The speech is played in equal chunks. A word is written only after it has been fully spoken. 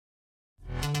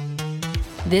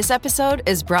This episode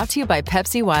is brought to you by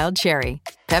Pepsi Wild Cherry.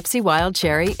 Pepsi Wild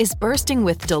Cherry is bursting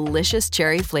with delicious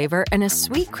cherry flavor and a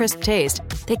sweet, crisp taste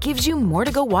that gives you more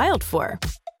to go wild for.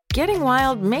 Getting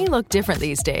wild may look different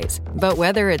these days, but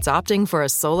whether it's opting for a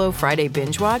solo Friday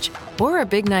binge watch or a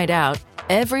big night out,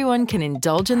 everyone can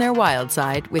indulge in their wild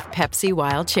side with Pepsi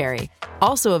Wild Cherry.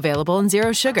 Also available in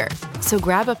Zero Sugar. So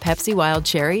grab a Pepsi Wild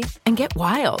Cherry and get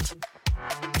wild.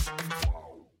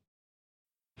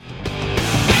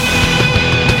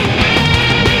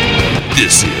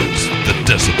 This is the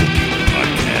Decibel Geek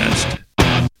Podcast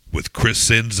with Chris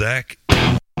Czynszak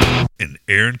and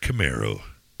Aaron Camaro.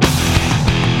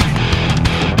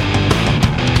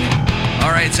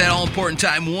 All right, it's that all-important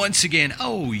time once again.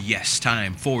 Oh, yes,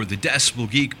 time for the Decibel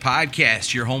Geek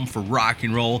Podcast, your home for rock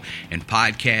and roll and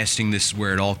podcasting. This is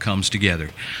where it all comes together.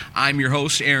 I'm your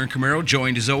host, Aaron Camaro,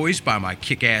 joined as always by my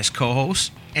kick-ass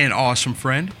co-host and awesome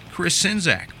friend, Chris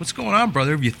Czynszak. What's going on,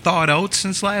 brother? Have you thawed out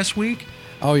since last week?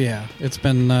 Oh, yeah. It's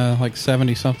been like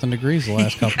 70-something degrees the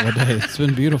last couple of days. It's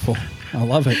been beautiful. I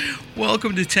love it.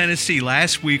 Welcome to Tennessee.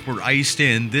 Last week, we're iced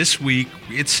in. This week,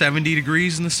 it's 70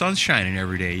 degrees and the sun's shining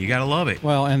every day. You got to love it.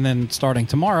 Well, and then starting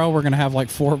tomorrow, we're going to have like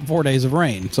four days of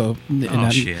rain. So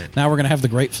shit. Now we're going to have the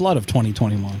great flood of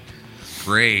 2021.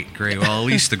 Great. Well, at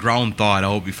least the ground thawed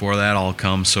out before that all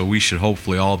comes, so we should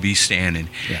hopefully all be standing.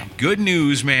 Yeah. Good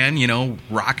news, man. You know,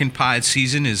 Rockin' Pod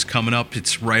season is coming up.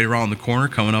 It's right around the corner,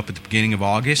 coming up at the beginning of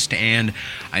August. And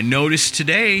I noticed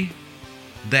today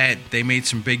that they made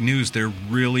some big news. They're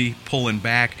really pulling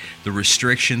back the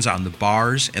restrictions on the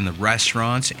bars and the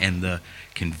restaurants and the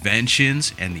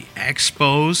conventions and the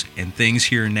expos and things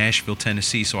here in Nashville,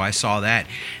 Tennessee. So I saw that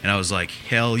and I was like,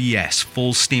 hell yes,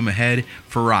 full steam ahead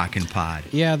for Rockin' Pod.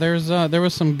 Yeah, there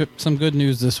was some good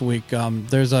news this week.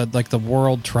 There's like the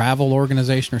World Travel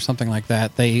Organization or something like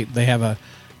that. They have a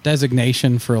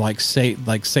designation for like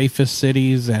safest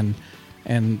cities and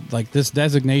like this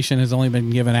designation has only been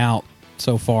given out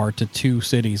so far to 2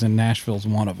 cities, and Nashville's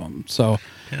one of them. So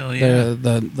hell yeah.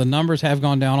 the numbers have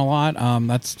gone down a lot.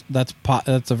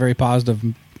 That's a very positive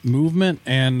movement,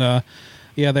 and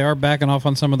yeah, they are backing off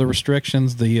on some of the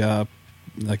restrictions. The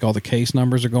like all the case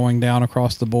numbers are going down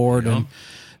across the board. Yeah. And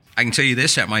I can tell you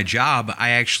this, at my job,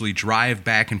 I actually drive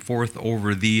back and forth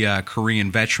over the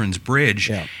Korean Veterans Bridge,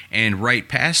 yeah. And right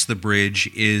past the bridge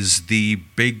is the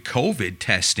big COVID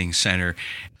testing center.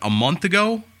 A month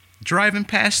ago, driving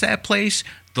past that place,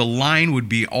 the line would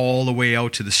be all the way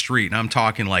out to the street. And I'm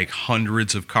talking like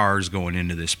hundreds of cars going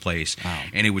into this place. Wow.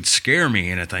 And it would scare me.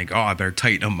 And I think, I better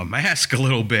tighten up my mask a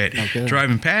little bit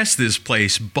driving past this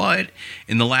place. But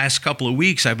in the last couple of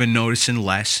weeks, I've been noticing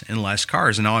less and less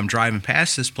cars. And now I'm driving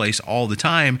past this place all the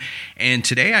time. And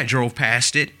today I drove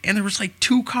past it and there was like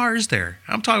 2 cars there.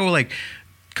 I'm talking about like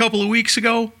a couple of weeks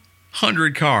ago,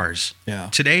 100 cars. Yeah.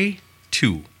 Today,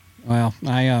 2. Well,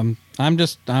 I'm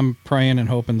praying and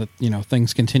hoping that,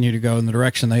 things continue to go in the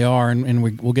direction they are, and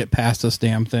we'll get past this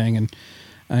damn thing. And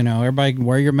I know everybody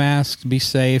wear your masks, be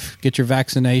safe, get your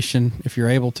vaccination if you're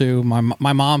able to.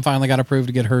 My mom finally got approved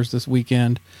to get hers this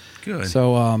weekend. Good.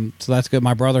 So that's good.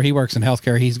 My brother, he works in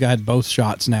healthcare. He's got both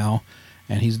shots now,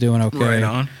 and he's doing okay.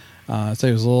 Right on. So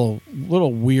it was a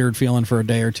little weird feeling for a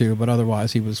day or two, but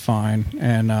otherwise he was fine.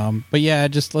 And but yeah,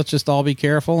 let's just all be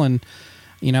careful. And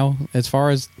as far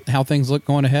as how things look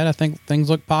going ahead, I think things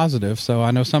look positive. So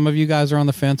I know some of you guys are on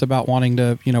the fence about wanting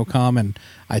to, come, and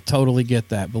I totally get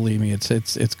that. Believe me,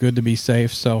 it's good to be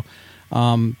safe. So,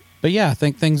 but yeah, I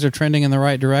think things are trending in the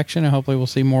right direction, and hopefully we'll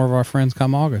see more of our friends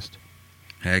come August.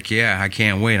 Heck yeah, I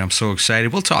can't wait. I'm so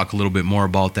excited. We'll talk a little bit more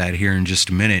about that here in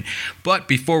just a minute. But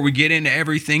before we get into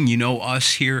everything,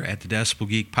 us here at the Decibel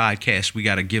Geek Podcast, we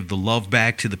got to give the love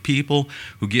back to the people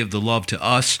who give the love to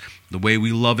us. The way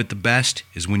we love it the best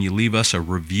is when you leave us a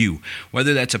review,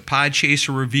 whether that's a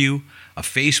Podchaser review, a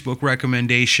Facebook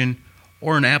recommendation,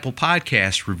 or an Apple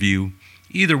Podcast review.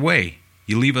 Either way,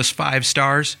 you leave us 5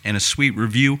 stars and a sweet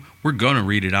review, we're going to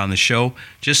read it on the show,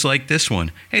 just like this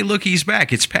one. Hey, look, he's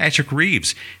back. It's Patrick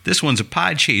Reeves. This one's a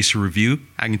Podchaser review.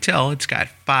 I can tell it's got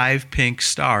 5 pink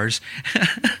stars.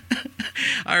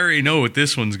 I already know what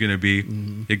this one's going to be.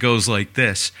 Mm-hmm. It goes like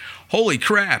this. Holy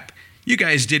crap. You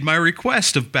guys did my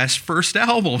request of best first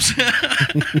albums.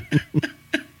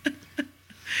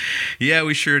 Yeah,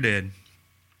 we sure did.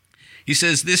 He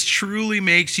says, this truly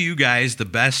makes you guys the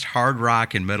best hard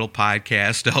rock and metal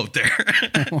podcast out there.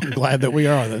 I'm glad that we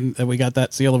are, that we got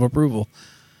that seal of approval.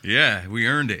 Yeah, we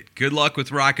earned it. Good luck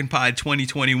with Rockin' Pod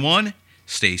 2021.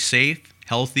 Stay safe,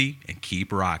 healthy, and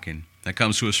keep rocking. That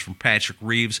comes to us from Patrick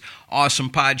Reeves. Awesome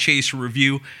Podchaser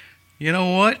review. You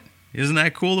know what? Isn't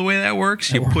that cool the way that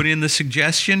works? You put in the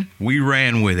suggestion, we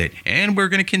ran with it. And we're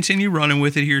going to continue running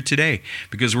with it here today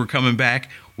because we're coming back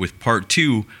with part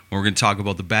 2 where we're going to talk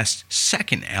about the best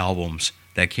second albums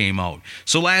that came out.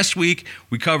 So last week,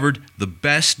 we covered the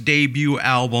best debut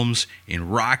albums in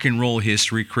rock and roll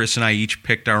history. Chris and I each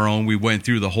picked our own. We went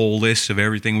through the whole list of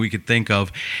everything we could think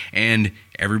of, and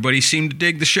everybody seemed to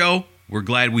dig the show. We're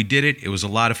glad we did it. It was a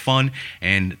lot of fun,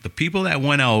 and the people that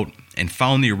went out and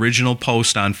found the original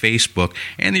post on Facebook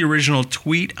and the original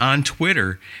tweet on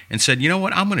Twitter and said, you know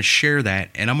what, I'm going to share that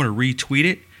and I'm going to retweet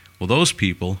it. Well, those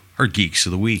people are Geeks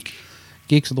of the Week.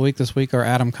 Geeks of the Week this week are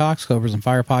Adam Cox, Cobras and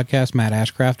Fire Podcast, Matt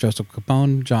Ashcraft, Joseph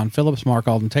Capone, John Phillips, Mark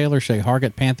Alden Taylor, Shay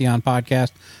Hargett, Pantheon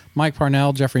Podcast, Mike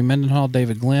Parnell, Jeffrey Mendenhall,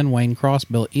 David Glenn, Wayne Cross,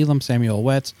 Bill Elam, Samuel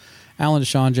Wetz, Alan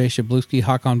Deshawn, Jay Shabluski,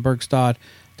 Hakon Bergstad,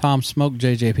 Tom Smoke,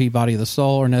 JJP, Body of the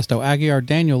Soul, Ernesto Aguiar,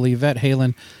 Daniel Lee, Vet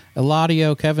Halen,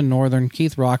 Eladio, Kevin Northern,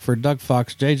 Keith Rockford, Doug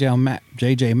Fox, JJ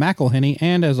McElhenney,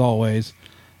 and as always,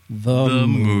 the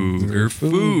Mooger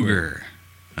Fooger.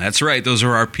 That's right. Those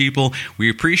are our people. We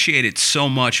appreciate it so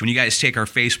much when you guys take our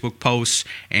Facebook posts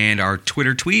and our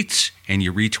Twitter tweets and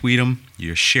you retweet them,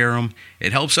 you share them.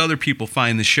 It helps other people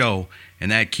find the show,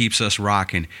 and that keeps us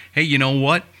rocking. Hey, you know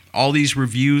what? All these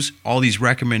reviews, all these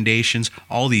recommendations,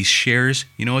 all these shares,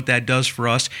 you know what that does for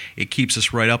us? It keeps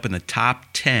us right up in the top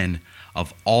 10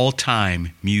 of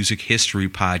all-time music history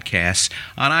podcasts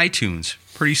on iTunes.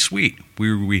 Pretty sweet.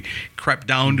 We crept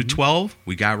down to 12.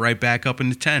 We got right back up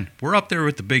into 10. We're up there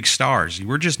with the big stars.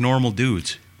 We're just normal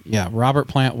dudes. Yeah, Robert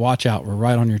Plant, watch out. We're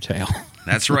right on your tail.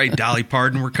 That's right, Dolly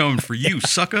Parton. We're coming for you,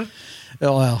 sucker.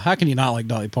 Well, how can you not like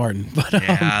Dolly Parton? But,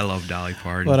 yeah, I love Dolly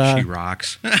Parton. She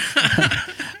rocks.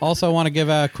 Also want to give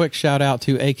a quick shout out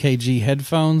to AKG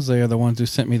Headphones. They are the ones who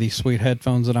sent me these sweet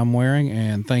headphones that I'm wearing.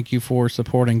 And thank you for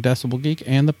supporting Decibel Geek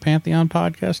and the Pantheon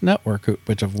Podcast Network,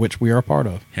 which we are a part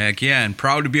of. Heck yeah, and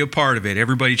proud to be a part of it.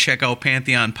 Everybody check out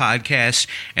Pantheon Podcasts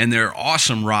and their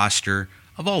awesome roster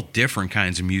of all different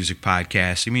kinds of music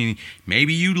podcasts. I mean,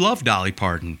 maybe you love Dolly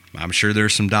Parton. I'm sure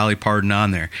there's some Dolly Parton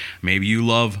on there. Maybe you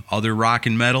love other rock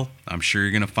and metal. I'm sure you're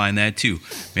going to find that too.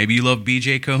 Maybe you love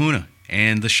BJ Kahuna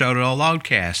and the Shout It Out Loud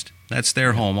cast. That's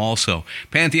their home also.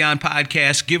 Pantheon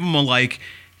Podcast, give them a like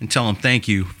and tell them thank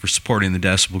you for supporting the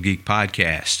Decibel Geek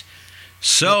podcast.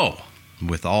 So,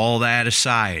 with all that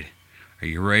aside, are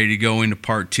you ready to go into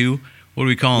part 2? What are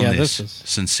we calling this?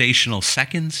 Sensational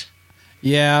Seconds?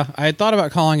 Yeah, I had thought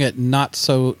about calling it not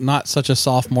such a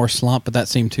sophomore slump, but that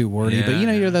seemed too wordy.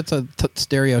 Yeah, but that's a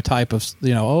stereotype of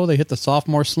they hit the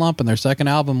sophomore slump and their second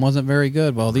album wasn't very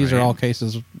good. Well, these are all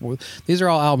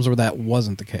albums where that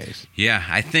wasn't the case. Yeah,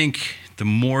 I think the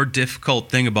more difficult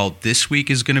thing about this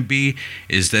week is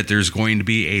that there's going to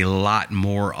be a lot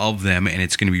more of them, and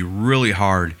it's going to be really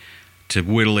hard to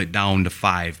whittle it down to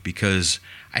 5 because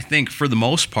I think for the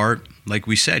most part, like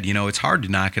we said, it's hard to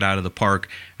knock it out of the park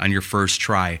on your first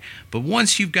try. But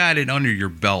once you've got it under your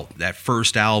belt, that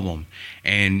first album,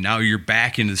 and now you're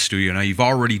back into the studio, now you've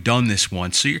already done this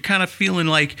once, so you're kind of feeling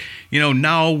like,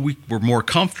 now we're more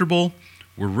comfortable,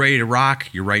 we're ready to rock,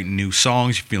 you're writing new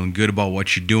songs, you're feeling good about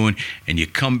what you're doing, and you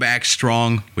come back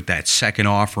strong with that second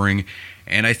offering.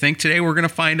 And I think today we're going to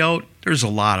find out there's a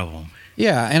lot of them.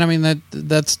 Yeah, and I mean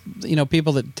that's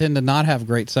people that tend to not have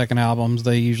great second albums,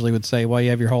 they usually would say, well,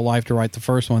 you have your whole life to write the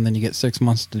first one, then you get 6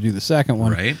 months to do the second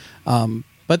one. Right.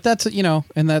 But that's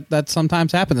and that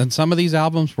sometimes happens. And some of these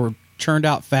albums were churned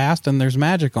out fast, and there's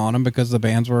magic on them because the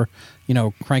bands were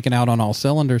cranking out on all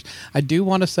cylinders. I do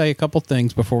want to say a couple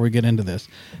things before we get into this.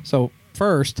 So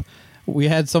first, we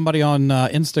had somebody on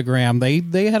Instagram.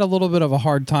 They had a little bit of a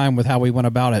hard time with how we went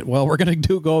about it. Well, we're going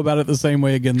to go about it the same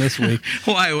way again this week.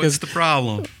 Why? What's the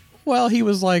problem? Well, he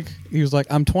was like,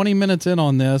 I'm 20 minutes in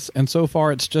on this, and so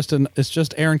far it's just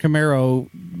Aaron Camaro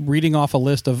reading off a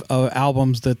list of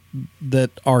albums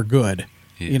that are good.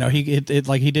 Yeah.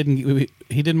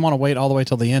 He didn't want to wait all the way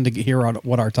till the end to hear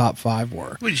what our top 5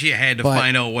 were. Which you had to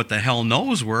find out what the hell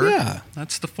those were. Yeah,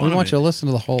 that's the fun. We want you to listen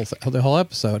to the whole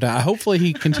episode. Hopefully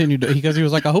he continued because he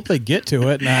was like, I hope they get to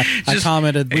it, and I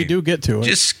commented, we do get to it.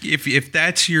 Just if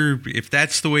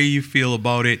that's the way you feel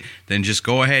about it, then just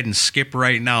go ahead and skip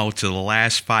right now to the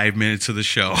last 5 minutes of the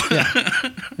show.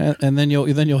 Yeah, and then you'll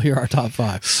hear our top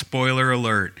 5. Spoiler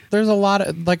alert. There's a lot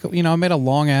of I made a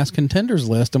long ass contenders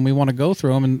list, and we want to go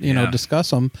through them and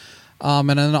discuss them. And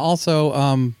then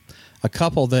also a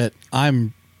couple that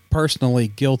I'm personally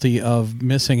guilty of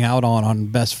missing out on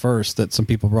Best First that some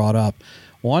people brought up.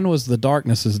 One was The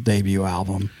Darkness's debut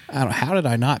album. How did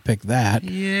I not pick that?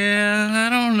 Yeah, I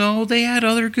don't know. They had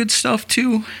other good stuff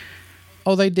too.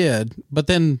 Oh, they did. But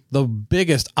then the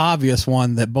biggest obvious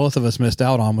one that both of us missed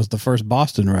out on was the first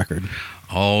Boston record.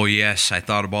 Oh, yes. I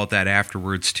thought about that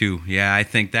afterwards, too. Yeah, I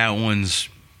think that one's...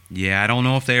 Yeah, I don't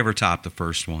know if they ever topped the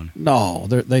first one. No,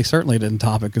 they certainly didn't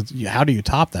top it, because how do you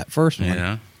top that first one?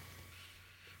 Yeah.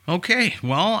 Okay,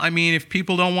 well, I mean, if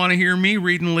people don't want to hear me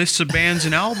reading lists of bands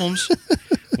and albums,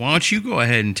 why don't you go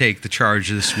ahead and take the charge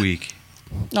this week?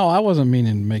 No, I wasn't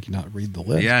meaning to make you not read the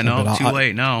list. Yeah, no, too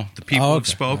late. No, the people have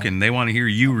spoken. Right. They want to hear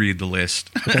you read the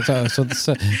list. Okay, so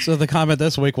the comment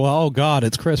this week, well, oh, God,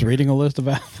 it's Chris reading a list of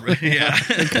albums. Yeah.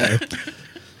 Okay.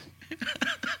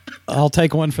 I'll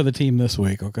take one for the team this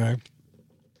week, okay?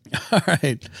 All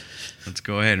right. Let's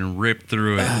go ahead and rip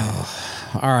through it.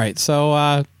 All right,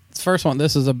 so first one,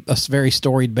 this is a very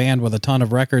storied band with a ton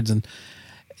of records, and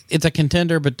it's a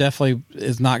contender, but definitely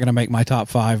is not going to make my top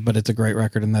 5, but it's a great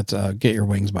record, and that's Get Your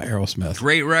Wings by Aerosmith.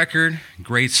 Great record,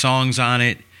 great songs on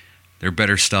it. Their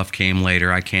better stuff came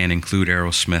later. I can't include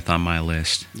Aerosmith on my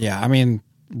list. Yeah, I mean,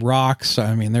 rocks.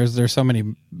 I mean, there's so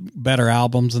many better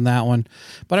albums than that one.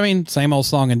 But I mean, same old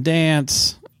song and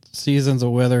dance, Seasons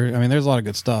of Wither. I mean, there's a lot of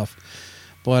good stuff.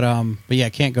 But yeah,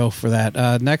 can't go for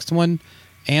that. Next one,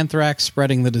 Anthrax,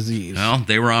 Spreading the Disease. Well,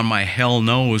 they were on my hell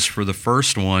no's for the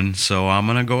first one, so I'm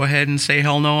going to go ahead and say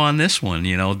hell no on this one.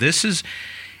 You know, this is...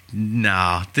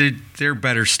 Nah, their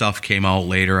better stuff came out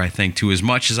later, I think, too. As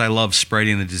much as I love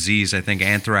Spreading the Disease, I think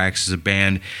Anthrax is a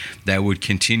band that would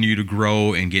continue to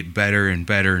grow and get better and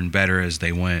better and better as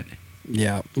they went.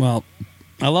 Yeah, well,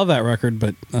 I love that record,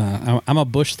 but I'm a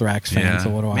Bush Thrax fan, so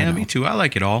what do I know? Me too. I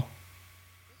like it all.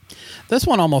 This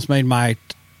one almost made my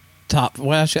top...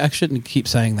 Well, I shouldn't keep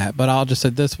saying that, but I'll just say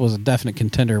this was a definite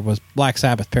contender, was Black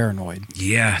Sabbath, Paranoid.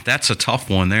 Yeah, that's a tough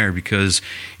one there, because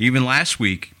even last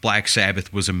week, Black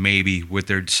Sabbath was a maybe with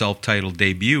their self-titled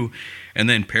debut, and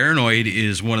then Paranoid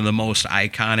is one of the most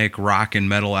iconic rock and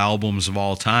metal albums of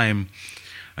all time.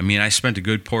 I mean, I spent a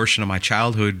good portion of my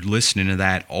childhood listening to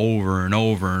that over and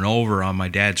over and over on my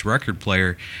dad's record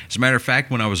player. As a matter of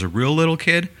fact, when I was a real little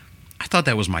kid, I thought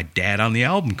that was my dad on the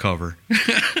album cover.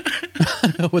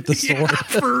 With the sword.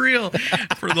 Yeah, for real.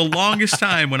 For the longest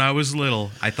time when I was little,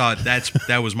 I thought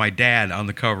that was my dad on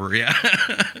the cover. Yeah.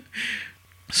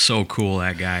 So cool,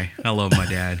 that guy. I love my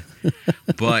dad.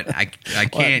 But I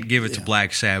can't give it to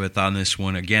Black Sabbath on this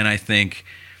one. Again, I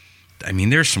mean,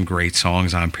 there's some great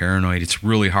songs on Paranoid. It's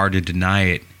really hard to deny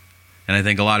it. And I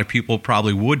think a lot of people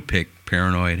probably would pick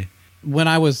Paranoid. When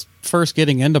I was first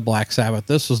getting into Black Sabbath,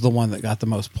 this was the one that got the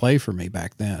most play for me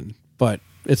back then. But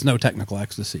it's no Technical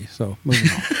Ecstasy, so moving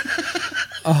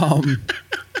on.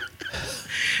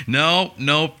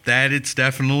 Nope, that it's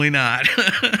definitely not.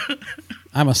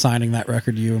 I'm assigning that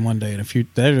record to you in one day.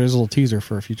 That is a little teaser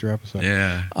for a future episode.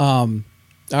 Yeah. All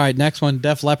right, next one,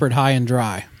 Def Leppard, High and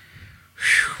Dry.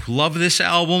 Love this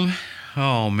album.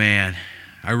 Oh, man.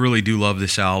 I really do love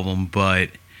this album, but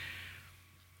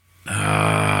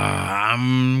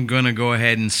I'm going to go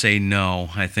ahead and say no.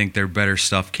 I think their better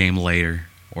stuff came later,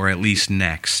 or at least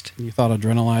next. You thought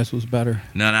Adrenalize was better?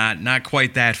 No, not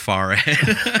quite that far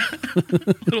ahead.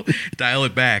 Dial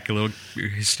it back. A little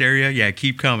Hysteria. Yeah,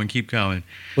 keep coming.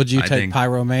 Would you take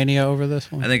Pyromania over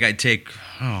this one? I think I'd take...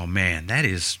 Oh, man, that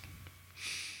is...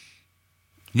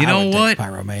 You know what? Take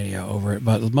Pyromania over it,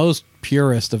 but most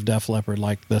purist of Def Leppard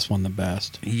like this one the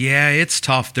best. Yeah, it's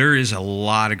tough. There is a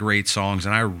lot of great songs,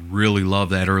 and I really love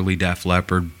that early Def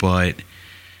Leppard, but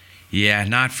yeah,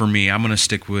 not for me. I'm going to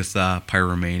stick with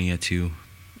Pyromania too.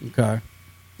 Okay.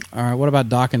 All right, what about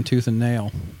Doc and Tooth and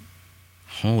Nail?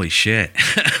 Holy shit.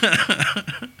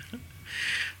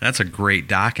 That's a great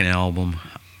Dokken album.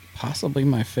 Possibly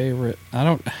my favorite. I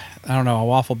don't know. I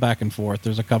waffle back and forth.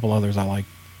 There's a couple others I like.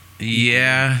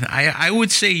 Yeah, I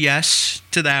would say yes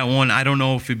to that one. I don't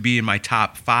know if it'd be in my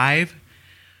top 5,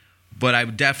 but I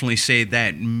would definitely say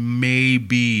that may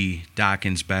be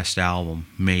Dokken's best album.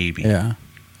 Maybe. Yeah.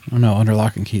 I don't know. Under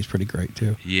Lock and Key is pretty great,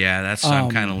 too. Yeah, I'm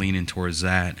kind of leaning towards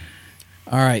that.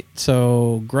 All right,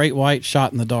 so Great White,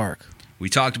 Shot in the Dark. We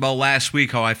talked about last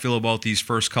week how I feel about these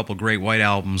first couple Great White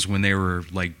albums when they were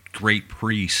like Great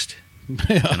Priest.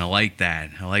 Yeah. And I like that.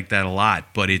 I like that a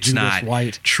lot, but it's Judas not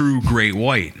White. True Great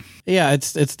White. Yeah,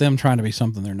 it's them trying to be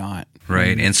something they're not.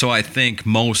 Right. And so I think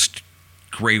most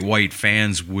Great White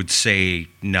fans would say,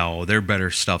 no, their better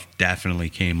stuff definitely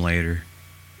came later.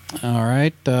 All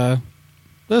right.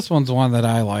 This one's one that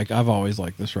I like. I've always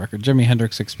liked this record. Jimi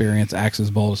Hendrix Experience,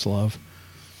 Axe's Boldest Love.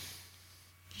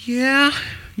 Yeah,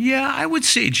 I would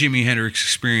say Jimi Hendrix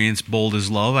Experience, Bold as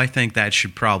Love. I think that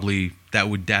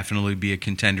would definitely be a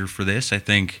contender for this. I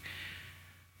think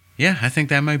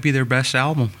that might be their best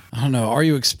album. I don't know. Are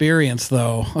You Experienced,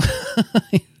 though?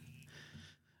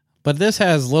 But this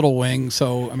has Little Wing,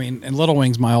 so, I mean, and Little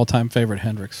Wing's my all-time favorite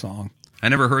Hendrix song. I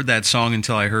never heard that song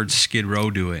until I heard Skid Row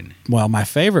do it. Well, my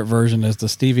favorite version is the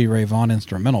Stevie Ray Vaughan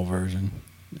instrumental version.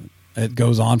 It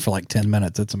goes on for like 10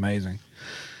 minutes. It's amazing.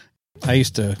 I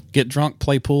used to get drunk,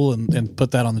 play pool, and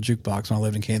put that on the jukebox when I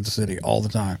lived in Kansas City all the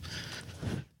time.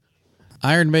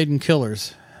 Iron Maiden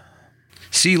Killers.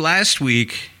 See, last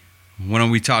week, when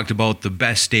we talked about the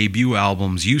best debut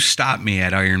albums, you stopped me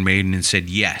at Iron Maiden and said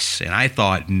yes, and I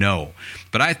thought no.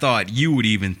 But I thought you would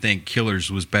even think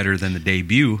Killers was better than the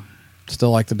debut.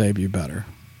 Still like the debut better.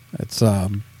 It's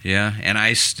yeah, and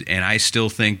I still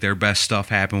think their best stuff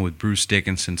happened with Bruce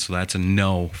Dickinson, so that's a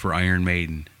no for Iron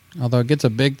Maiden. Although it gets a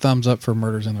big thumbs up for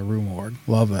Murders in the Rue Morgue.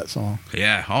 Love that song.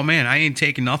 Yeah. Oh, man, I ain't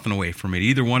taking nothing away from it.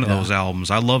 Either one of those albums.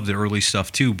 I love the early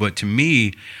stuff, too. But to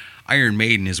me, Iron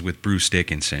Maiden is with Bruce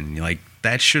Dickinson. Like,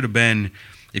 that should have been...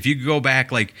 If you go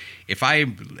back, like, if I...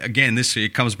 Again,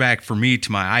 it comes back for me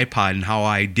to my iPod and how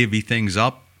I divvy things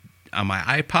up. On my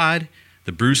iPod,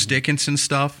 the Bruce Dickinson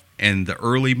stuff and the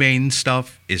early Maiden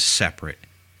stuff is separate.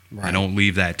 Right. I don't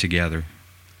leave that together.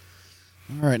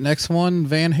 All right, next one,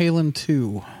 Van Halen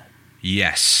 2.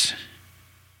 Yes.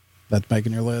 That's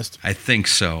making your list? I think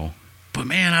so. But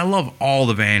man, I love all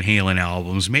the Van Halen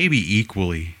albums, maybe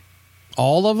equally.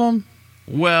 All of them?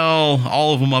 Well,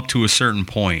 all of them up to a certain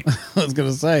point. I was going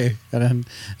to say, I didn't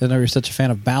know you're such a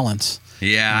fan of Balance.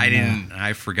 Yeah, I didn't.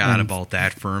 I forgot about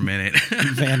that for a minute.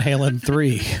 Van Halen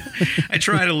 3. I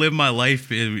try to live my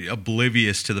life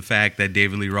oblivious to the fact that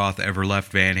David Lee Roth ever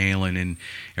left Van Halen, and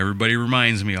everybody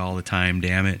reminds me all the time,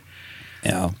 damn it.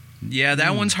 Yeah. Yeah,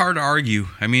 that one's hard to argue.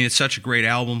 I mean, it's such a great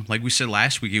album. Like we said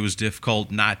last week, it was difficult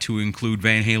not to include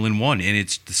Van Halen 1, and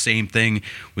it's the same thing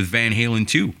with Van Halen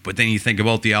 2. But then you think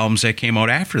about the albums that came out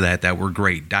after that were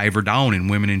great. Diver Down and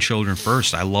Women and Children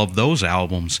First. I love those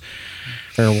albums.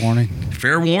 Fair Warning.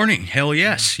 Fair Warning. Hell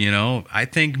yes. You know, I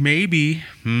think maybe,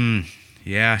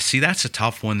 yeah, see, that's a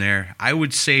tough one there. I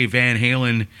would say Van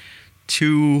Halen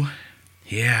 2,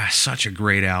 yeah, such a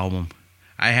great album.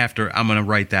 I'm going to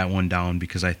write that one down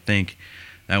because I think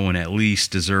that one at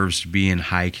least deserves to be in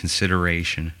high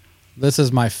consideration. This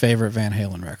is my favorite Van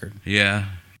Halen record. Yeah.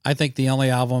 I think the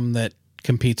only album that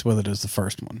competes with it is the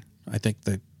first one. I think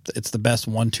that it's the best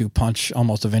 1-2 punch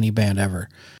almost of any band ever.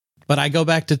 But I go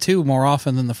back to 2 more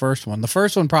often than the first one. The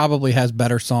first one probably has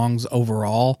better songs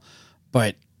overall,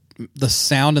 but the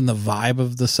sound and the vibe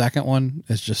of the second one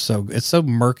is just it's so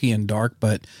murky and dark,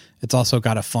 but it's also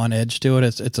got a fun edge to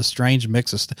it. It's a strange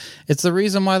mix of it's the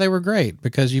reason why they were great,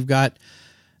 because you've got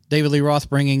David Lee Roth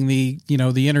bringing the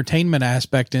entertainment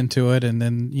aspect into it, and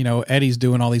then, Eddie's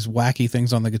doing all these wacky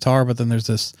things on the guitar, but then there's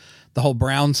the whole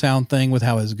Brown sound thing with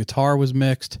how his guitar was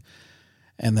mixed,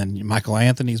 and then Michael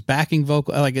Anthony's backing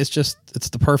vocal. Like, it's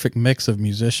the perfect mix of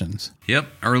musicians. Yep,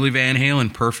 early Van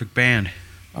Halen, perfect band.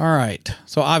 All right.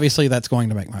 So obviously that's going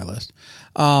to make my list.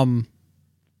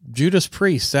 Judas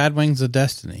Priest, Sad Wings of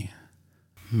Destiny.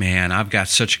 Man, I've got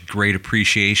such a great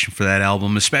appreciation for that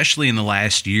album, especially in the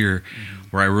last year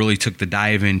where I really took the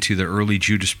dive into the early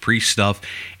Judas Priest stuff.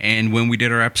 And when we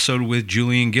did our episode with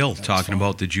Julian Gill talking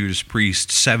about the Judas Priest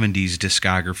 70s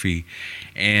discography.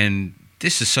 And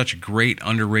this is such a great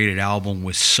underrated album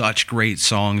with such great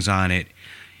songs on it.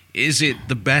 Is it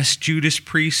the best Judas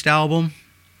Priest album?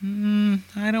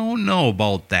 I don't know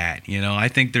about that. I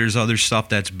think there's other stuff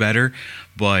that's better,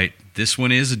 but this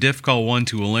one is a difficult one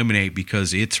to eliminate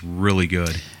because it's really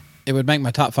good. It would make my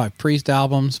top 5 Priest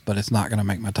albums, but it's not going to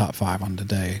make my top 5 on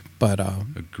today. But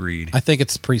agreed. I think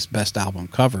it's Priest's best album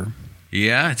cover.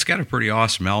 Yeah, it's got a pretty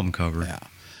awesome album cover. Yeah.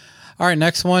 All right,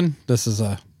 next one. This is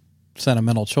a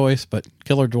sentimental choice, but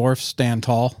Killer Dwarfs, Stand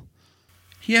Tall.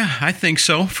 Yeah, I think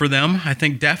so for them. I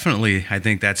think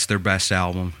that's their best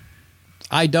album.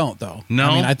 I don't, though. No,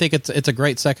 I mean, I think it's a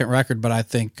great second record, but I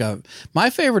think my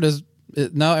favorite is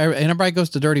everybody goes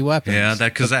to Dirty Weapons. Yeah,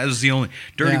 because that was the only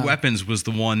Dirty Weapons was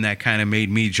the one that kind of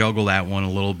made me juggle that one a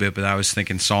little bit. But I was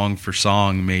thinking song for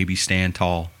song, maybe Stand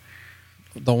Tall.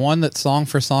 The one that song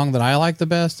for song that I like the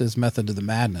best is Method to the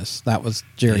Madness. That was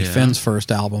Jerry Finn's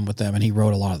first album with them, and he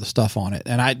wrote a lot of the stuff on it.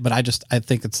 And I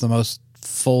think it's the most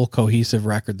full cohesive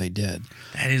record they did.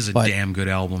 That is a damn good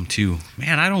album too,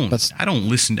 man. I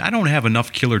don't have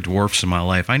enough Killer Dwarfs in my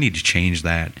life. I need to change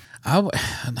that. I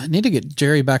need to get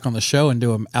Jerry back on the show and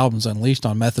do Albums Unleashed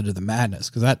on Method to the Madness,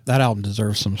 because that album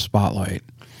deserves some spotlight.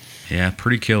 Yeah,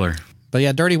 pretty killer. But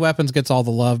yeah, Dirty Weapons gets all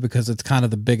the love because it's kind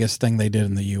of the biggest thing they did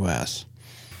in the U.S.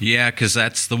 Yeah, because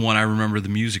that's the one I remember the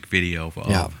music video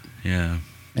of. Yeah,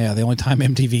 the only time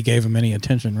MTV gave them any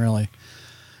attention, really.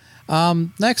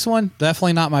 Next one,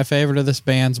 definitely not my favorite of this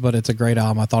band's, but it's a great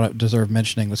album. I thought it deserved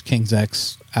mentioning, was King's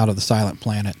X, Out of the Silent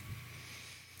Planet.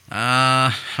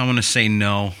 I'm going to say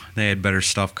no. They had better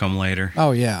stuff come later.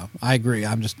 Oh yeah, I agree.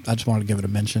 I just wanted to give it a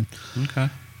mention. Okay.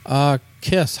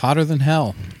 Kiss, Hotter Than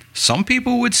Hell. Some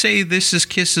people would say this is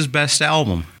Kiss's best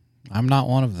album. I'm not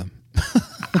one of them.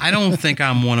 I don't think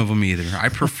I'm one of them either. I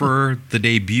prefer the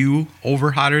debut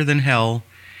over Hotter Than Hell,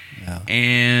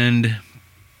 and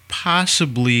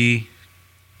possibly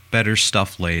better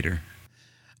stuff later.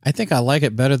 I think I like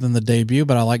it better than the debut,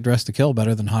 but I like Dress to Kill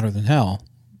better than Hotter Than Hell.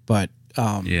 But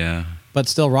but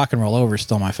still, Rock and Roll Over is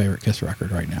still my favorite Kiss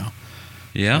record right now.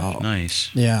 Yeah, nice.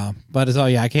 Yeah, but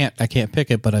I can't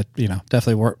pick it, but it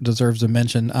definitely deserves a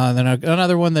mention. Then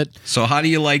another one that. So how do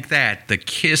you like that? The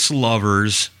Kiss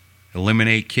lovers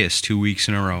eliminate Kiss 2 weeks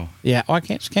in a row. Yeah, I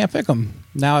can't pick them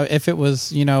now. If it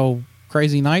was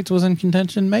Crazy Nights was in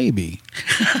contention, maybe,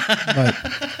 but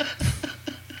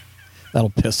that'll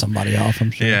piss somebody off,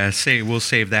 I'm sure. Yeah, we'll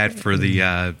save that for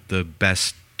the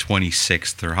best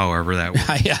 26th or however that was.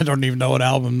 I don't even know what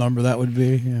album number that would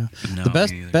be. Yeah, no,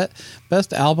 the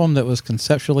best album that was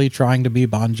conceptually trying to be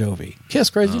Bon Jovi, Kiss,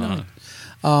 Crazy Nights.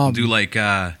 Do like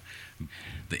the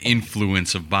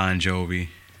influence of Bon Jovi.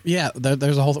 Yeah,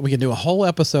 there's we can do a whole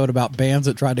episode about bands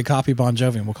that tried to copy Bon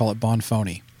Jovi, and we'll call it Bon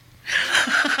Phony.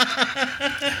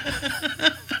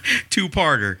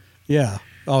 Two-parter. Yeah.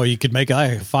 Oh, you could make a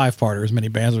 5-parter. As many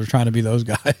bands were trying to be those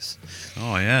guys.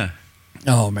 Oh yeah.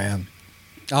 Oh man.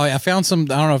 Oh yeah. I found some.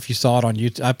 I don't know if you saw it on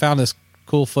YouTube. I found this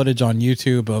cool footage on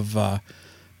YouTube of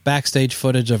backstage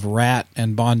footage of Rat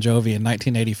and Bon Jovi in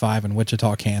 1985 in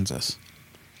Wichita, Kansas.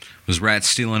 Was Rat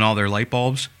stealing all their light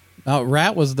bulbs?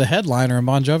 Rat was the headliner and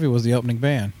Bon Jovi was the opening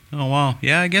band. Oh, wow.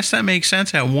 Yeah, I guess that makes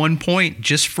sense at one point,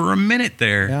 just for a minute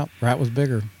there. Yeah, Rat was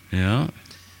bigger. Yeah.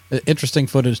 Interesting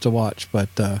footage to watch, but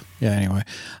yeah, anyway.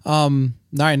 All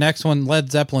right, next one,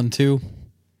 Led Zeppelin 2.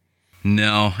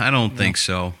 No, I don't think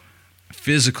so.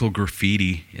 Physical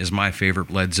Graffiti is my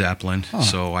favorite Led Zeppelin,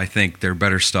 so I think their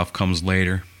better stuff comes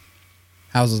later.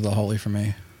 Houses the Holy for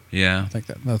me. Yeah. I think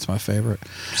that's my favorite.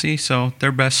 See, so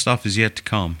their best stuff is yet to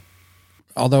come.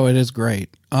 Although it is great.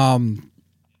 Metallica,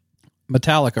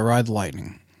 Ride the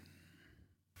Lightning.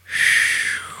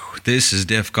 This is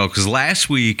difficult because last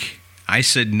week I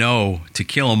said no to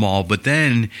Kill 'Em All, but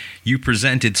then you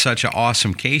presented such an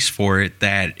awesome case for it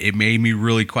that it made me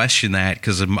really question that,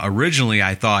 because originally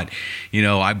I thought,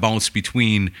 I bounced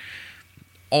between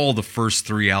all the first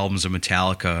 3 albums of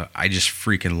Metallica. I just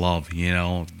freaking love,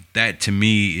 that to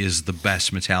me is the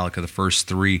best Metallica, the first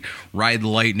 3. Ride the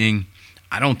Lightning,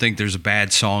 I don't think there's a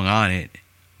bad song on it,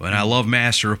 but I love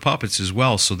Master of Puppets as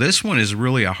well. So this one is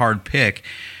really a hard pick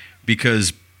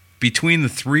because between the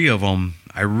 3 of them,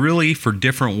 I really, for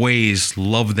different ways,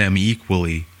 love them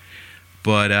equally.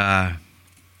 But, I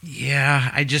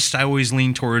always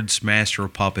lean towards Master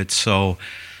of Puppets, so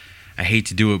I hate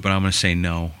to do it, but I'm going to say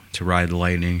no to Ride the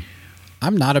Lightning.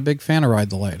 I'm not a big fan of Ride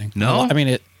the Lightning. No? I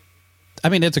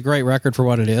mean, it's a great record for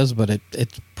what it is, but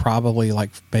it's probably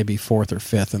like maybe 4th or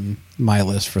 5th in my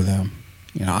list for them.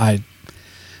 I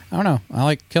don't know. I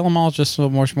like Kill 'Em All is just so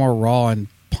much more raw and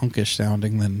punkish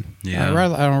sounding than Ride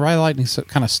the Lightning's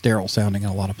kind of sterile sounding in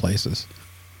a lot of places.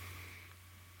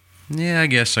 Yeah, I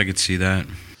guess I could see that.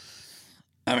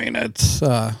 I mean, it's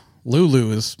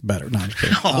Lulu is better. No, I'm just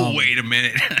kidding. Wait a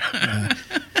minute.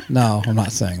 No, I'm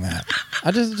not saying that.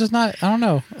 I just not. I don't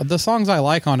know. The songs I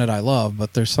like on it, I love,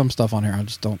 but there's some stuff on here I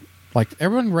just don't like.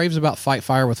 Everyone raves about "Fight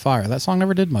Fire with Fire." That song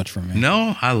never did much for me.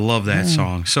 No, I love that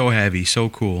song. So heavy, so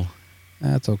cool.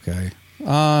 That's okay.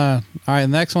 All right,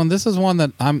 next one. This is one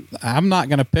that I'm not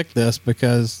going to pick this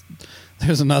because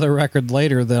there's another record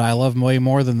later that I love way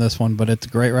more than this one, but it's a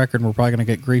great record and we're probably going to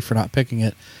get grief for not picking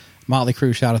it. Motley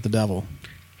Crue, Shout at the Devil.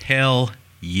 Hell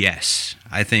yes.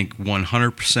 I think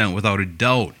 100% without a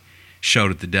doubt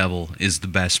Shout at the Devil is the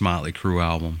best Motley Crue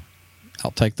album. I'll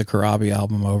take the Karabi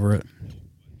album over it.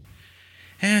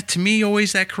 To me,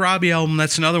 always that Karabi album,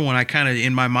 that's another one I kind of,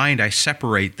 in my mind, I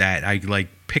separate that. I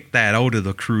pick that out of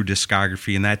the Crue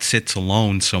discography and that sits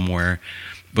alone somewhere.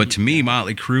 But to me,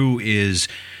 Motley Crue is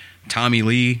Tommy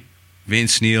Lee,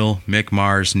 Vince Neil, Mick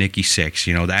Mars, Nikki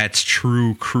Sixx. That's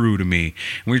true Crue to me.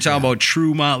 When you're talking about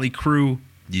true Motley Crue,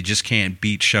 you just can't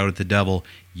beat Shout at the Devil.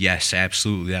 Yes,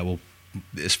 absolutely. That will,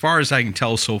 as far as I can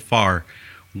tell so far,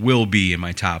 will be in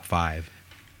my top 5.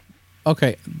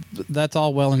 Okay, that's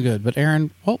all well and good. But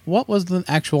Aaron, what was the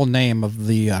actual name of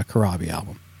the Karabi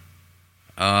album?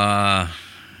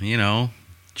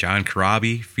 John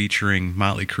Karabi featuring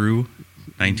Motley Crue,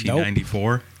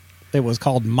 1994. Nope. It was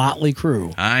called Motley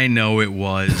Crue. I know it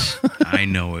was.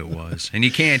 And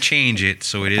you can't change it,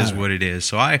 so it is what it is.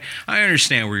 So I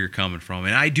understand where you're coming from.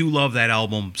 And I do love that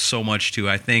album so much, too.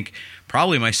 I think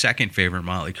probably my second favorite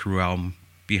Motley Crue album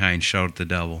behind Shout at the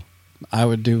Devil? I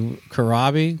would do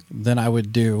Karabi, then I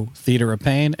would do Theater of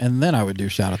Pain, and then I would do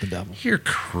Shout at the Devil. You're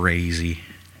crazy.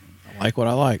 I like what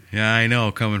I like. Yeah, I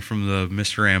know, coming from the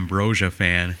Mr. Ambrosia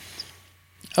fan.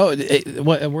 Oh,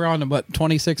 we're on,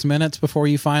 26 minutes before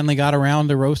you finally got around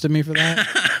to roasting me for that?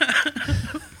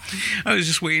 I was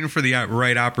just waiting for the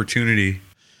right opportunity.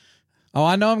 Oh,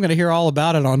 I know I'm going to hear all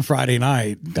about it on Friday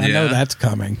night. I know that's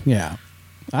coming. Yeah.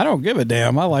 I don't give a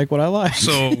damn. I like what I like.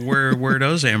 So where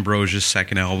does Ambrosia's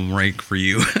second album rank for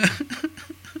you?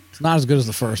 It's not as good as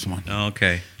the first one.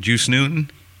 Okay. Juice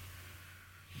Newton?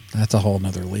 That's a whole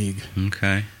nother league.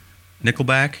 Okay.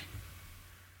 Nickelback?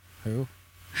 Who?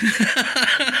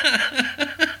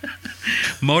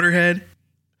 Motorhead?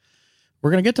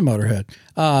 We're going to get to Motorhead.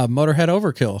 Motorhead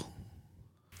Overkill.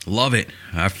 Love it.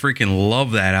 I freaking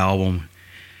love that album.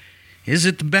 Is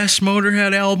it the best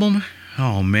Motorhead album?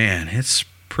 Oh, man, it's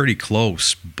pretty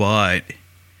close, but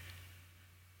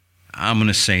I'm going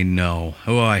to say no.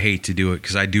 Oh, I hate to do it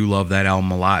because I do love that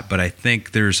album a lot, but I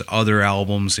think there's other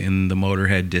albums in the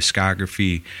Motorhead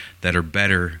discography that are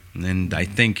better. And I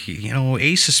think,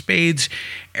 Ace of Spades,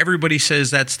 everybody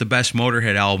says that's the best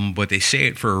Motorhead album, but they say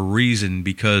it for a reason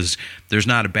because there's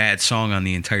not a bad song on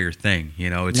the entire thing.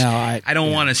 I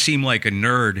don't want to seem like a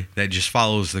nerd that just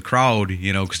follows the crowd,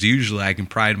 because usually I can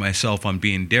pride myself on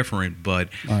being different, but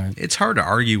It's hard to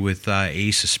argue with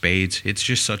Ace of Spades. It's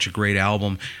just such a great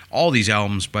album. All these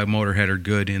albums by Motorhead are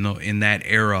good in that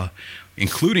era,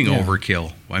 including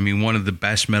Overkill. I mean, one of the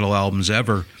best metal albums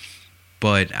ever.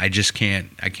 But I just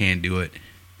can't do it.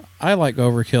 I like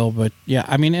Overkill, but yeah,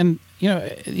 I mean, and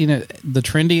the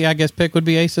trendy, I guess, pick would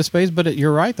be Ace of Spades, but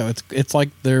you're right though. It's like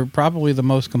they're probably the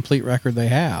most complete record they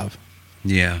have.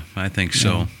 Yeah, I think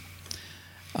so.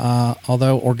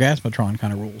 Although Orgasmatron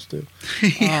kind of rules too.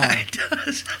 Yeah, it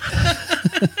does.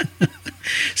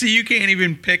 So you can't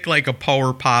even pick like a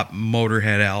power pop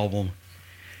Motorhead album.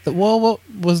 Well, what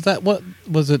was that? What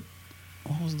was it?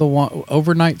 What was the one?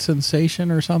 Overnight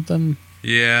Sensation or something?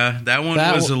 Yeah, that one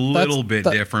was a little bit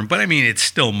different, but I mean, it's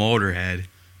still Motorhead.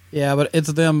 Yeah, but it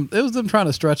was them trying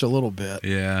to stretch a little bit.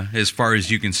 Yeah, as far as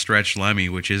you can stretch Lemmy,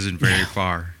 which isn't very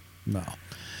far. No.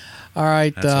 All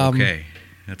right. That's okay.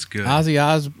 That's good.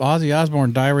 Ozzy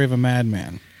Osbourne, Diary of a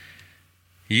Madman.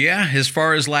 Yeah, as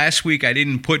far as last week, I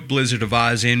didn't put Blizzard of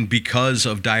Oz in because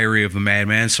of Diary of a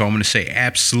Madman, so I'm going to say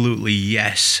absolutely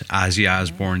yes, Ozzy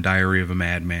Osbourne, Diary of a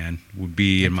Madman would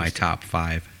be in my top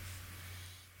 5.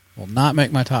 Will not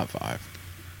make my top 5.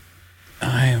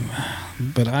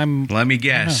 Let me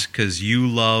guess, because you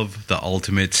love The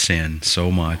Ultimate Sin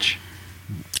so much.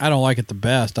 I don't like it the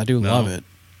best. I do love it,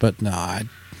 but no, I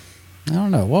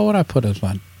don't know. What would I put as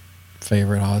my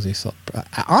favorite Ozzy song?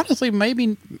 Honestly,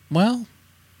 maybe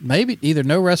either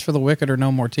No Rest for the Wicked or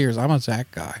No More Tears. I'm a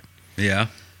Zach guy. Yeah.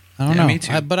 I don't know. Me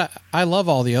too. But I love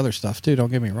all the other stuff too.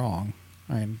 Don't get me wrong.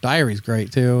 I mean, Diary's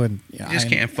great too. And you just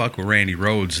can't fuck with Randy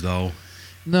Rhoads though.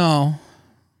 No.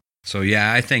 So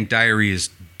yeah, I think Diary is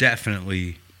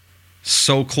definitely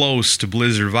so close to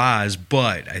Blizzard of Oz,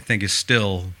 but I think it's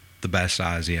still the best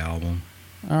Ozzy album.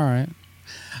 All right.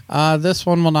 This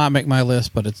one will not make my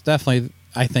list, but it's definitely,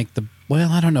 I think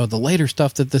I don't know. The later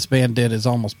stuff that this band did is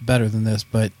almost better than this,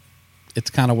 but it's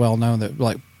kind of well known that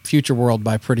like Future World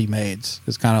by Pretty Maids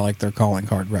is kind of like their calling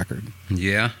card record.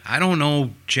 Yeah. I don't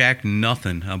know jack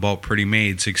nothing about Pretty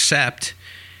Maids except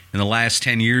in the last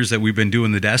 10 years that we've been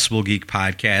doing the Decibel Geek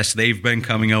podcast, they've been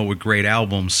coming out with great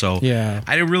albums. So yeah.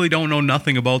 I really don't know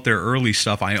nothing about their early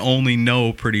stuff. I only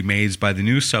know Pretty Maids by the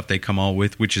new stuff they come out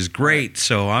with, which is great.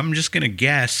 So I'm just going to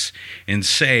guess and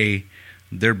say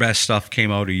their best stuff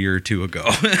came out a year or two ago.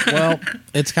 Well,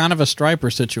 it's kind of a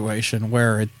Stryper situation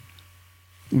where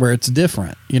it's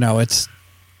different. It's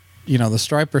the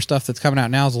Stryper stuff that's coming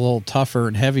out now is a little tougher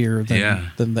and heavier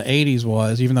than the 80s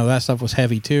was, even though that stuff was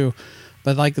heavy too.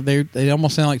 But like they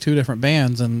almost sound like two different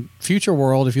bands. And Future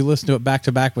World, if you listen to it back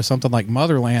to back with something like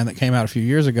Motherland that came out a few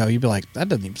years ago, you'd be like, that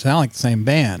doesn't even sound like the same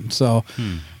band. So,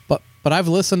 but I've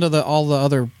listened to all the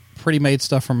other Pretty Made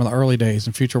stuff from the early days,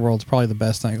 and Future World's probably the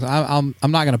best thing. I'm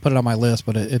not going to put it on my list,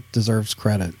 but it deserves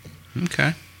credit.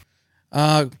 Okay.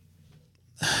 And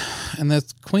the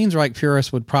Queensryche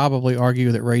purists would probably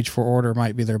argue that Rage for Order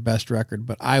might be their best record,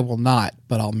 but I will not.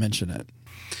 But I'll mention it.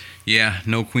 Yeah,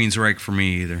 no Queensryche for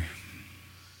me either.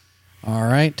 All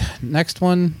right. Next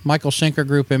one, Michael Schenker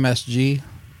Group, MSG.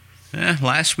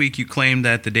 Last week you claimed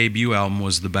that the debut album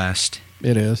was the best.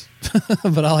 It is.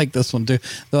 But I like this one too.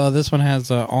 Though this one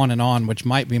has On and On, which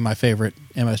might be my favorite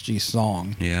MSG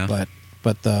song. Yeah.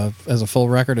 But as a full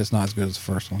record, it's not as good as the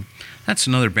first one. That's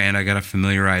another band I got to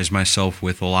familiarize myself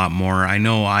with a lot more. I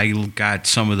know I got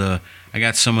some of the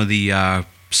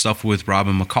stuff with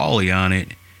Robin McAuley on it,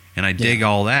 and I dig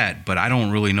all that, but I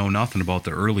don't really know nothing about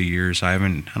the early years. I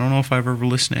don't know if I've ever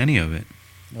listened to any of it.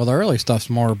 Well, the early stuff's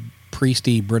more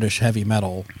priesty British heavy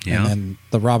metal, and then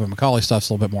the Robin McAuley stuff's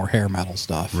a little bit more hair metal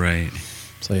stuff. Right.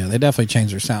 So yeah, they definitely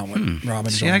changed their sound with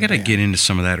Robin. See, I got to get into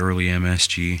some of that early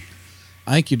MSG.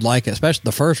 I think you'd like it, especially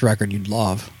the first record you'd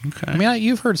love. Okay. I mean,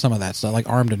 you've heard some of that stuff, like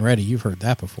Armed and Ready. You've heard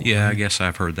that before. Yeah, right? I guess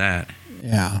I've heard that.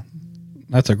 Yeah,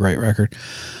 that's a great record.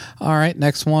 All right,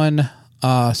 next one,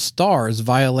 Stars,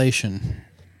 Violation.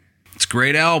 It's a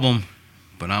great album,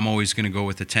 but I'm always going to go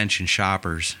with Attention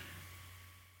Shoppers.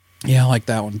 Yeah, I like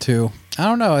that one too. I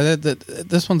don't know.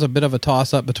 This one's a bit of a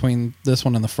toss-up between this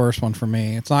one and the first one for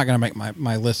me. It's not going to make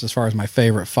my list as far as my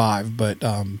favorite 5, but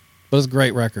it's a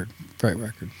great record. Great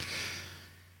record.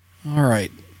 All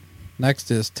right.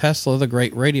 Next is Tesla, the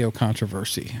Great Radio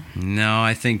Controversy. No,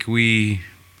 I think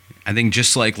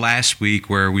just like last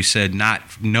week where we said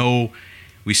no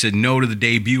to the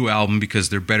debut album because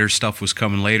their better stuff was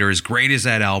coming later, as great as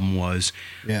that album was.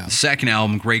 Yeah. The second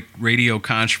album, Great Radio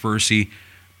Controversy,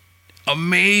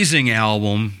 amazing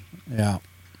album. Yeah.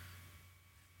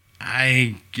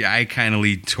 I kind of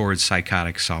lead towards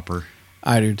Psychotic Supper.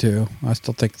 I do too. I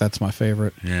still think that's my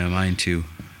favorite. Yeah, mine too.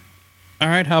 All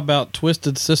right, how about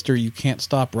Twisted Sister, You Can't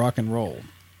Stop Rock and Roll?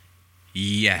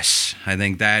 Yes, I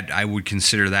think that I would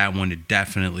consider that one to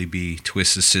definitely be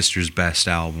Twisted Sister's best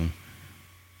album.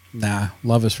 Nah,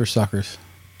 Love Is for Suckers.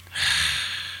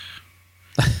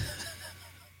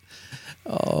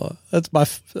 Oh, that's my...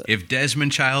 If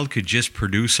Desmond Child could just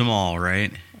produce them all,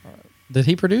 right? Did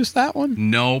he produce that one?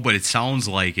 No, but it sounds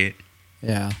like it.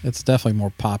 Yeah, it's definitely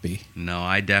more poppy. No,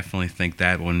 I definitely think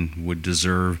that one would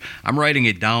deserve... I'm writing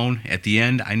it down at the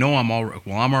end. I know I'm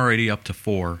already up to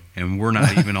 4, and we're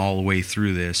not even all the way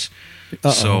through this.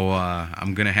 Uh-oh. So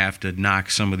I'm going to have to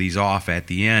knock some of these off at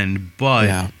the end, but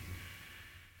yeah.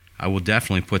 I will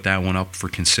definitely put that one up for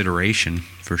consideration,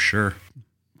 for sure.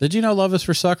 Did you know Love Is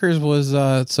for Suckers was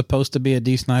supposed to be a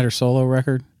Dee Snider solo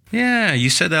record? Yeah,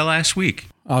 you said that last week.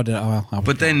 Oh, did I?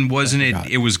 But then wasn't it?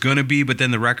 It was going to be, but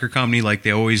then the record company, like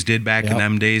they always did back in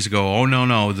them days, go, oh,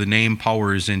 no, the name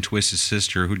Power is in Twisted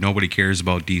Sister, who nobody cares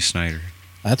about Dee Snider.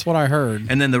 That's what I heard.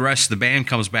 And then the rest of the band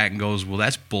comes back and goes, well,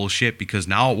 that's bullshit because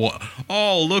now,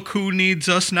 look who needs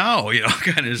us now,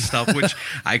 kind of stuff, which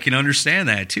I can understand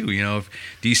that too. If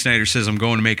Dee Snider says, I'm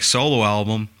going to make a solo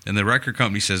album, and the record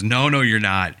company says, no, you're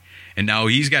not. And now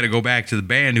he's got to go back to the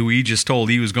band who he just told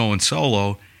he was going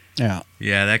solo. Yeah.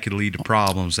 Yeah, that could lead to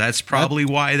problems. That's probably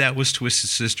why that was Twisted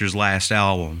Sister's last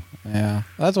album. Yeah,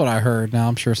 that's what I heard. Now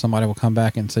I'm sure somebody will come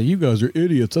back and say, you guys are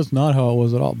idiots. That's not how it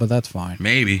was at all. But that's fine.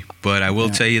 Maybe. But I will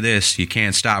tell you this. You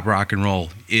Can't Stop Rock and Roll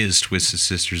is Twisted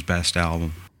Sister's best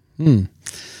album.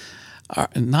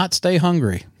 Not Stay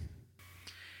Hungry.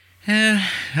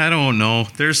 I don't know.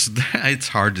 It's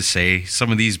hard to say.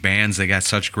 Some of these bands, they got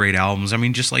such great albums. I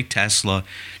mean, just like Tesla,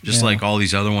 like all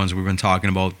these other ones we've been talking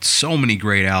about, so many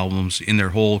great albums in their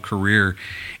whole career.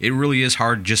 It really is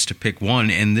hard just to pick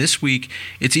one. And this week,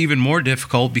 it's even more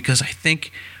difficult because I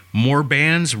think more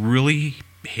bands really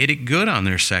hit it good on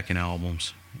their second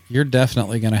albums. You're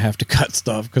definitely going to have to cut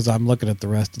stuff because I'm looking at the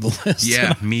rest of the list.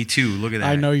 Yeah, me too. Look at that.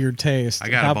 I know your taste. I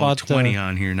got about 20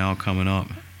 on here now coming up.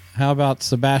 How about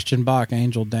Sebastian Bach,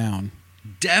 Angel Down?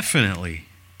 Definitely,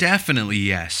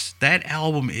 yes. That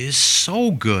album is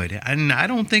so good. And I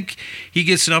don't think he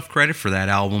gets enough credit for that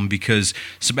album because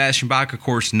Sebastian Bach, of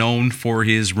course, known for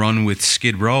his run with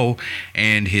Skid Row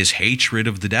and his hatred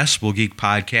of the Decibel Geek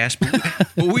podcast.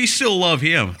 But we still love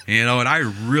him, and I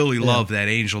really love that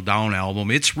Angel Down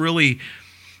album. It's really,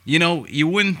 you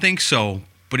wouldn't think so,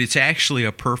 but it's actually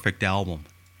a perfect album.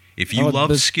 If you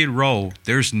love Skid Row,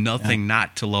 there's nothing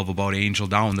not to love about Angel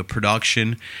Down. The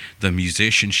production, the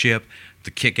musicianship, the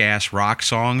kick-ass rock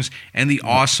songs, and the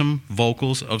awesome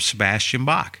vocals of Sebastian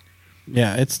Bach.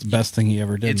 Yeah, it's the best thing he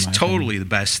ever did. It's totally the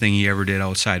best thing he ever did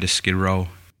outside of Skid Row.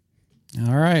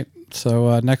 All right.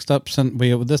 So next up,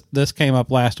 this came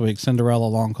up last week, Cinderella,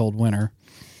 Long Cold Winter.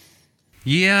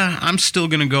 Yeah, I'm still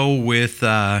going to go with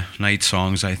Night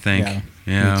Songs, I think.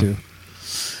 Yeah. Me too.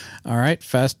 All right,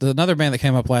 another band that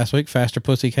came up last week, Faster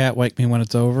Pussycat, Wake Me When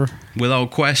It's Over. Without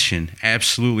question,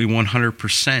 absolutely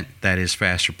 100%, that is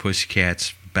Faster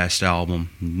Pussycat's best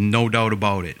album. No doubt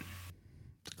about it.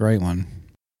 It's a great one.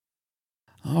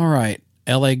 All right,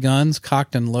 LA Guns,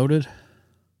 Cocked and Loaded.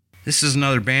 This is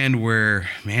another band where,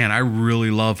 man, I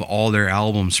really love all their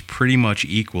albums pretty much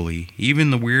equally. Even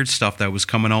the weird stuff that was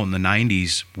coming out in the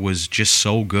 90s was just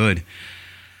so good.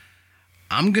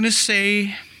 I'm going to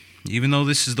say, even though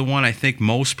this is the one I think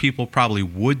most people probably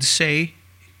would say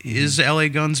is LA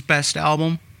Guns' best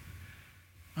album,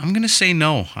 I'm going to say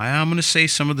no. I'm going to say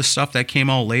some of the stuff that came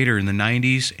out later in the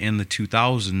 90s and the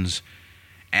 2000s,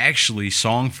 actually,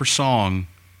 song for song,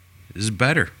 is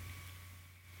better.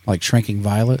 Like Shrinking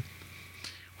Violet?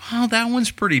 Well, that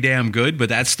one's pretty damn good, but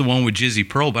that's the one with Jizzy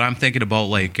Pearl. But I'm thinking about,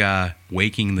 like,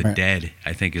 Waking the Dead,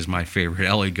 I think is my favorite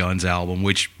LA Guns album,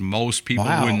 which most people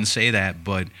wouldn't say that,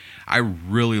 but I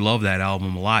really love that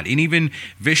album a lot. And even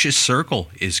Vicious Circle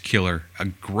is killer. A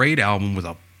great album with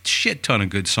a shit ton of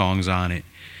good songs on it.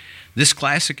 This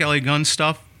classic LA Guns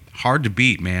stuff, hard to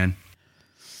beat, man.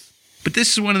 But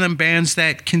this is one of them bands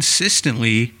that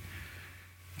consistently,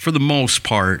 for the most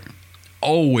part,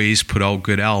 always put out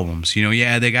good albums. You know,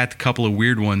 yeah, they got a couple of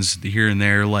weird ones here and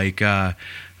there, like the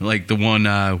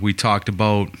one we talked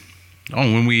about.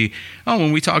 When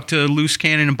we talked to Loose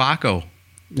Cannon and Baco.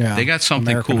 Yeah, they got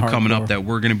something American cool coming Hardcore. up that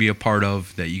we're going to be a part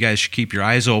of, that you guys should keep your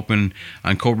eyes open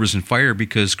on Cobras and Fire,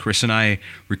 because Chris and I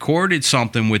recorded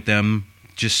something with them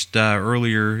just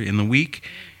earlier in the week,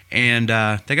 and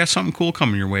they got something cool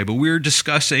coming your way. But we're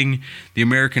discussing the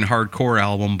American Hardcore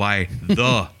album by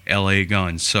the LA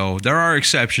Guns, so there are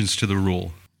exceptions to the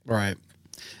rule. Right.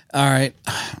 All right.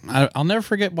 I'll never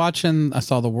forget watching, I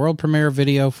saw the world premiere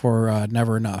video for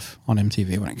Never Enough on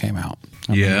MTV when it came out.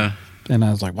 And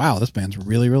I was like, wow, this band's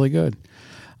really, really good.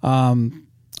 All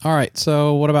right.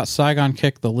 So what about Saigon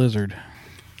Kick, the Lizard?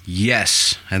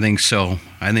 Yes, I think so.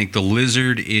 I think the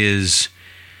Lizard is,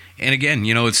 and again,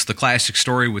 you know, it's the classic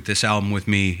story with this album with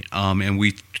me. And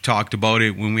we talked about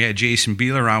it when we had Jason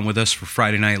Beeler on with us for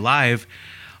Friday Night Live,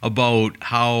 about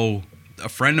how a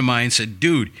friend of mine said,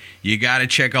 dude, you got to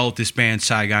check out this band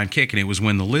Saigon Kick. And it was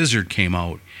when the Lizard came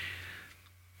out.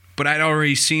 But I'd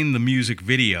already seen the music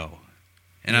video.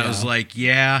 And I was like,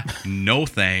 yeah, no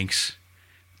thanks.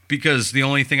 Because the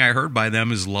only thing I heard by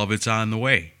them is Love It's On the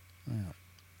Way. Yeah.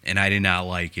 And I did not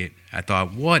like it. I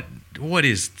thought, what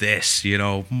is this? You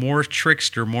know, more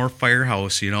Trickster, more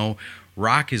Firehouse, you know.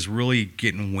 Rock is really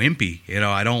getting wimpy. You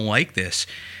know, I don't like this.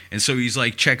 And so he's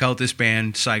like, check out this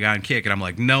band, Saigon Kick. And I'm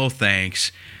like, no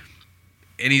thanks.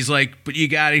 And he's like, but you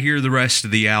got to hear the rest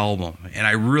of the album. And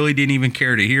I really didn't even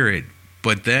care to hear it.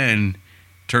 But then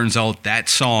turns out that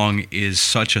song is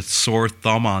such a sore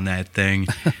thumb on that thing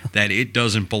that it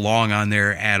doesn't belong on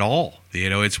there at all. You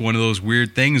know, it's one of those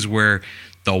weird things where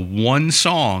the one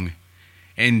song,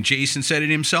 and Jason said it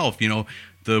himself, you know,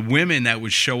 the women that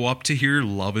would show up to hear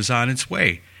Love Is On Its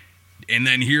Way and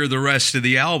then hear the rest of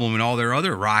the album and all their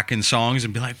other rockin' songs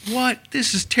and be like, what?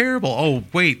 This is terrible. Oh,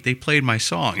 wait, they played my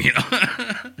song, you know?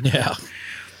 Yeah.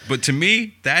 But to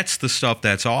me, that's the stuff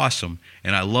that's awesome.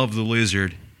 And I love the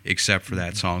Lizard, except for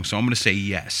that song. So I'm going to say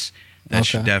yes. That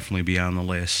should definitely be on the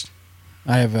list.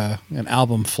 I have an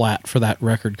album flat for that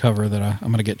record cover that I'm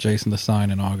going to get Jason to sign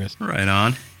in August. Right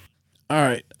on. All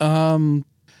right.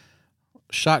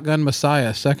 Shotgun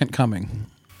Messiah, Second Coming.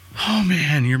 Oh,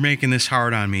 man, you're making this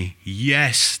hard on me.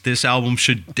 Yes, this album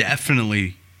should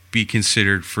definitely be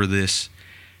considered for this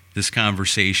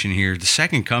conversation here. The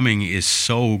Second Coming is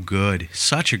so good.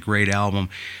 Such a great album.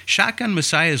 Shotgun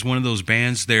Messiah is one of those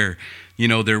bands, they're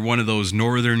one of those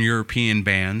Northern European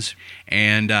bands,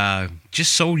 and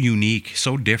just so unique,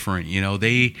 so different. You know,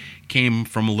 they came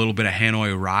from a little bit of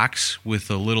Hanoi Rocks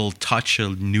with a little touch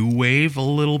of new wave, a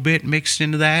little bit mixed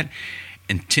into that.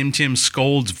 And Tim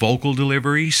Skold's vocal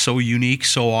delivery, so unique,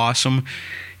 so awesome.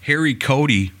 Harry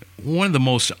Cody, one of the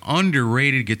most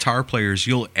underrated guitar players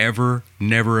you'll never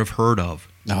have heard of.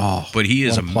 Oh, but he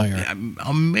is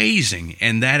amazing.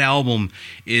 And that album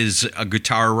is a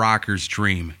guitar rocker's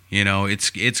dream. You know, it's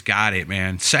got it,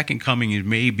 man. Second Coming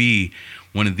may be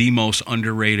one of the most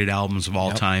underrated albums of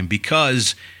all time,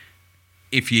 because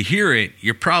if you hear it,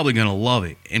 you're probably going to love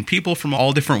it. And people from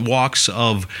all different walks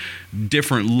of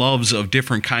different loves of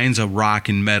different kinds of rock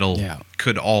and metal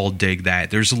could all dig that.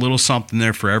 There's a little something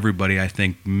there for everybody, I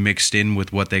think, mixed in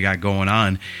with what they got going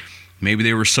on. Maybe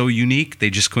they were so unique, they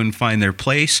just couldn't find their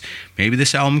place. Maybe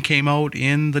this album came out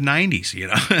in the 90s, you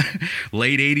know,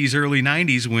 late 80s, early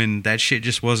 90s, when that shit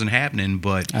just wasn't happening.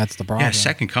 But that's the problem. Yeah,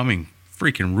 Second Coming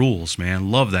freaking rules,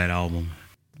 man. Love that album.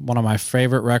 One of my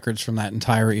favorite records from that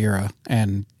entire era.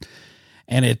 And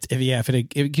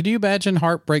could you imagine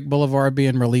Heartbreak Boulevard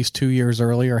being released 2 years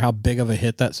earlier, how big of a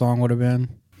hit that song would have been?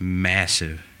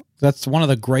 Massive. That's one of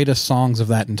the greatest songs of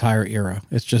that entire era.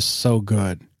 It's just so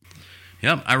good.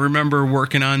 Yep, I remember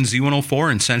working on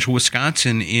Z104 in central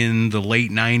Wisconsin in the late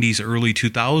 90s, early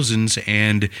 2000s,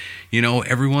 and, you know,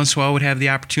 every once in a while I would have the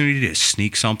opportunity to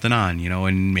sneak something on, you know,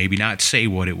 and maybe not say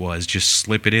what it was, just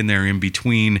slip it in there in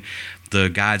between the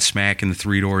Godsmack and the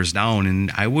Three Doors Down,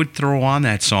 and I would throw on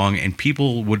that song, and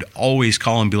people would always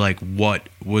call and be like, what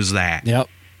was that? Yep.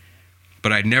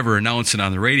 but I'd never announce it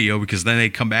on the radio because then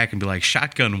they'd come back and be like,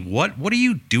 Shotgun, what are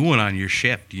you doing on your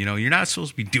shift? You know, you're not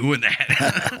supposed to be doing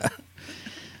that.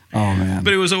 Oh, man.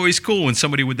 But it was always cool when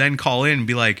somebody would then call in and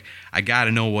be like, I got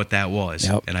to know what that was.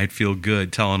 Yep. And I'd feel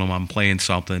good telling them I'm playing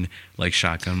something like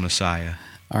Shotgun Messiah.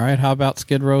 All right, how about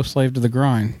Skid Row, Slave to the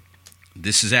Grind?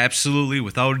 This is absolutely,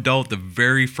 without a doubt, the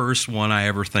very first one I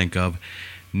ever think of.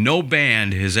 No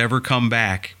band has ever come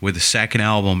back with a second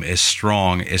album as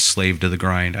strong as Slave to the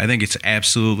Grind. I think it's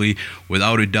absolutely,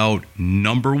 without a doubt,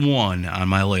 number one on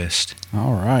my list.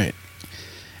 All right.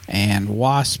 And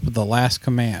Wasp, The Last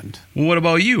Command. Well, what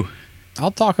about you?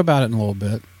 I'll talk about it in a little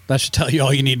bit. That should tell you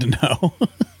all you need to know.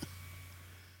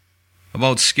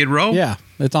 About Skid Row? Yeah,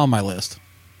 it's on my list.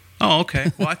 Oh,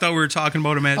 okay. Well, I thought we were talking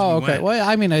about him as we okay. went. Well,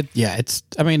 I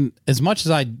mean, as much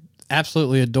as I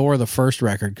absolutely adore the first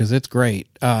record because it's great,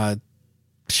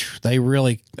 they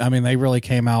really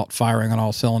came out firing on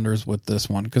all cylinders with this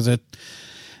one because I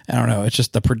don't know, it's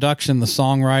just the production, the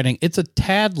songwriting. It's a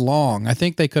tad long. I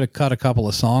think they could have cut a couple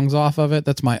of songs off of it.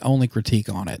 That's my only critique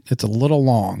on it. It's a little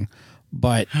long,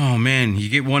 but oh man, you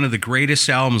get one of the greatest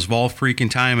albums of all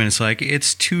freaking time and it's like,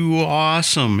 it's too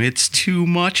awesome. It's too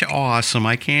much awesome.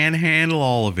 I can't handle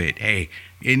all of it. Hey,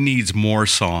 it needs more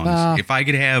songs. If I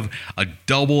could have a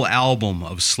double album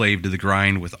of Slave to the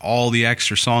Grind with all the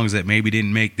extra songs that maybe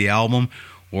didn't make the album,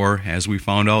 or, as we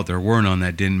found out, there were none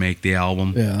that didn't make the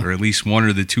album, or at least one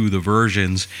or the two of the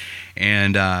versions.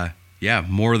 And,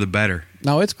 more the better.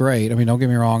 No, it's great. I mean, don't get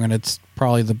me wrong, and it's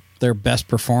probably their best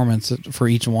performance for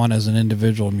each one as an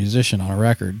individual musician on a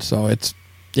record. So it's,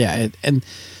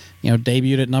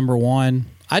 debuted at number one.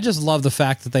 I just love the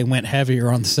fact that they went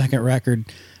heavier on the second record,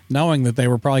 knowing that they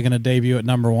were probably going to debut at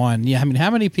number one. Yeah, I mean, how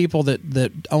many people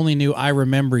that only knew I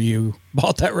Remember You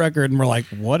bought that record and were like,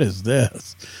 what is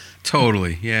this?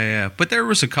 Totally, yeah. But there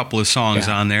was a couple of songs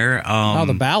on there.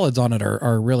 The ballads on it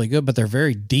are really good, but they're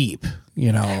very deep,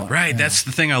 Right, yeah. That's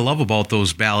the thing I love about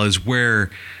those ballads,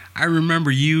 where I Remember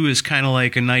You is kind of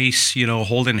like a nice,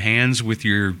 holding hands with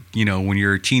your, when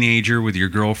you're a teenager with your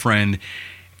girlfriend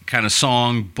kind of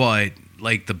song, but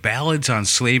like the ballads on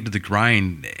Slave to the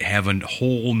Grind have a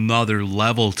whole nother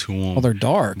level to them. Well, they're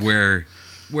dark.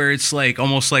 Where it's like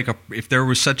almost like if there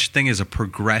was such a thing as a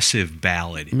progressive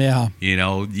ballad. Yeah.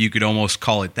 You could almost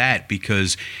call it that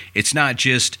because it's not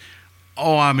just,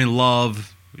 oh, I'm in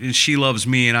love and she loves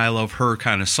me and I love her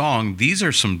kind of song. These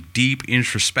are some deep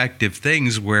introspective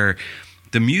things where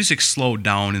the music's slowed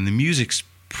down and the music's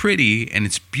pretty and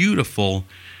it's beautiful,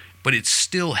 but it's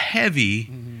still heavy.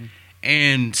 Mm-hmm.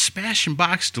 And Sebastian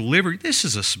Bach's delivery, this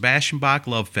is a Sebastian Bach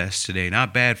love fest today.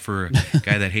 Not bad for a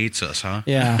guy that hates us, huh?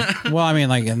 Yeah. Well, I mean,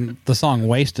 like in the song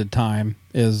Wasted Time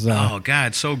is... oh,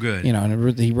 God, so good.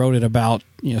 And he wrote it about,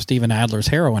 Steven Adler's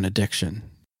heroin addiction.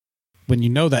 When you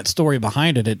know that story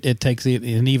behind it, it takes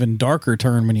an even darker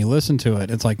turn when you listen to it.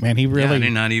 It's like, man, he really... Yeah, I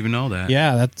did not even know that.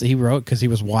 Yeah, he wrote because he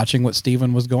was watching what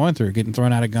Steven was going through, getting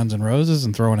thrown out of Guns N' Roses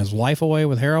and throwing his life away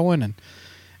with heroin.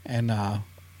 And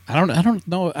I don't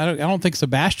know. I don't think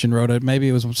Sebastian wrote it. Maybe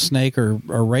it was Snake or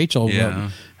Rachel.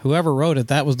 Yeah. Whoever wrote it,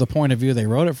 that was the point of view they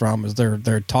wrote it from. Is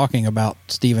they're talking about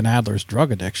Steven Adler's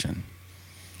drug addiction.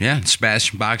 Yeah, and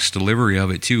Sebastian Bach's delivery of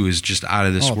it too is just out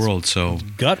of this world. So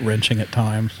gut wrenching at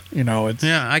times. It's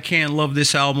I can't love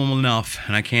this album enough,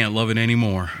 and I can't love it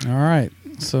anymore. All right,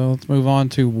 so let's move on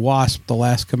to Wasp: The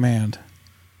Last Command.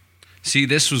 See,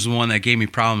 this was the one that gave me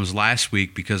problems last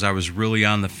week because I was really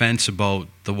on the fence about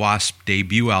the Wasp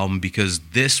debut album because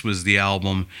this was the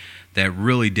album that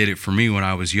really did it for me when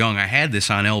I was young. I had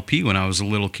this on LP when I was a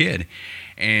little kid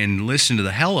and listened to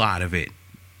the hell out of it.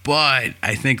 But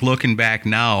I think looking back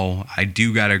now, I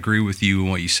do got to agree with you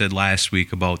and what you said last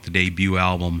week about the debut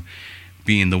album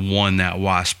being the one that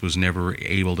Wasp was never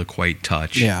able to quite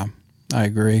touch. Yeah, I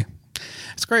agree.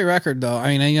 It's a great record, though.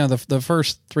 I mean, the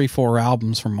first 3-4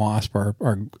 albums from Wasp are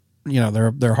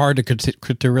they're hard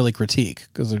to really critique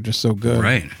because they're just so good.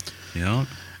 Right. Yeah.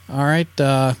 All right.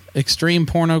 Extreme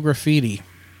Porno Graffiti.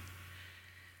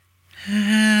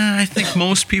 I think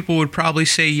most people would probably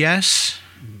say yes.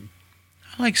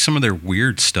 I like some of their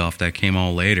weird stuff that came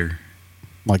out later.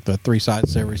 Like the 3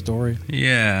 sides to every story?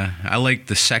 Yeah. I like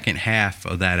the second half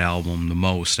of that album the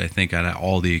most, I think, out of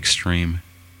all the Extreme.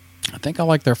 I think I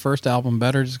like their first album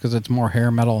better just because it's more hair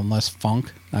metal and less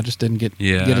funk. I just didn't get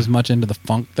as much into the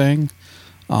funk thing.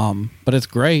 But it's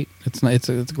great. It's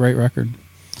a great record.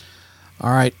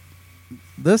 All right.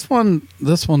 This one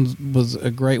was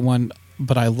a great one,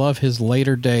 but I love his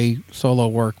later day solo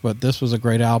work, but this was a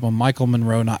great album. Michael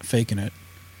Monroe, Not Faking It.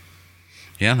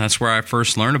 Yeah, that's where I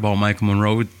first learned about Michael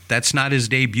Monroe. That's not his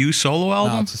debut solo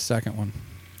album? No, it's the second one.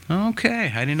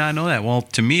 Okay, I did not know that. Well,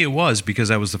 to me it was, because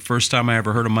that was the first time I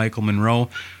ever heard of Michael Monroe,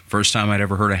 first time I'd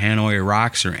ever heard of Hanoi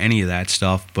Rocks or any of that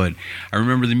stuff. But I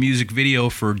remember the music video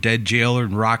for Dead Jailer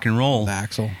and Rock and Roll.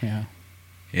 Axl, yeah.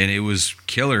 And it was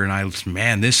killer, and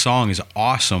man, this song is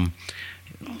awesome.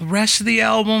 The rest of the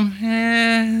album,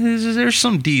 there's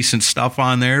some decent stuff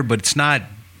on there, but it's not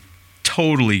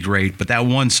totally great. But that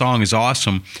one song is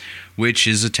awesome, which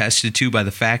is attested to by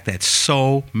the fact that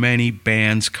so many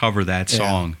bands cover that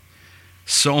song.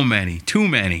 So many. Too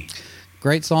many.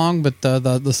 Great song, but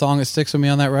the song that sticks with me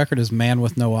on that record is Man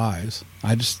with No Eyes.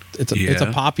 It's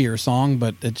a poppier song,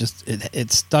 but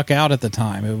it stuck out at the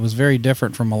time. It was very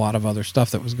different from a lot of other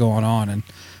stuff that was going on. And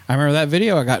I remember that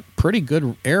video, I got pretty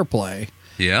good airplay.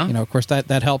 Yeah. Of course,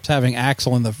 that helps having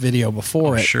Axl in the video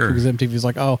before it. Sure. Because MTV's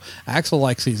like, oh, Axl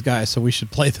likes these guys, so we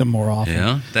should play them more often.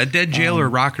 Yeah. That Dead Jailer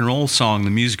Rock and Roll song, the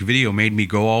music video, made me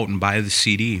go out and buy the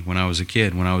CD when I was a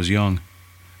kid, when I was young.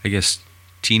 I guess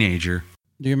teenager.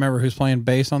 Do you remember who's playing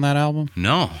bass on that album?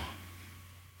 No.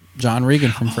 John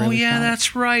Regan from Frehley. Oh, yeah,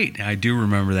 that's right. I do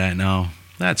remember that now.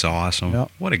 That's awesome.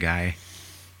 Yep. What a guy.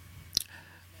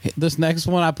 This next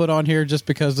one I put on here just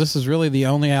because this is really the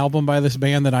only album by this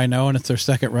band that I know, and it's their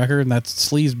second record, and that's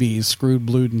Sleazebees, Screwed,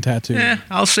 Blued, and Tattooed.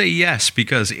 I'll say yes,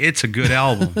 because it's a good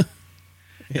album.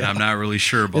 And I'm not really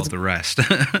sure about the rest.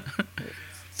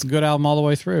 It's a good album all the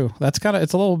way through. It's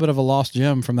a little bit of a lost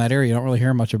gem from that area. You don't really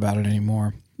hear much about it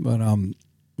anymore.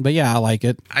 But yeah, I like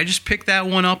it. I just picked that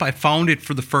one up. I found it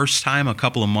for the first time a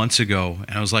couple of months ago,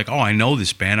 and I was like, oh, I know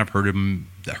this band. I've heard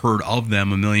of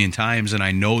them a million times, and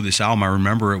I know this album. I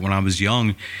remember it when I was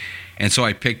young. And so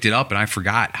I picked it up, and I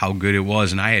forgot how good it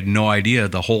was, and I had no idea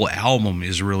the whole album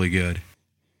is really good.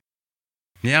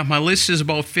 Yeah, my list is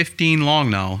about 15 long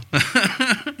now.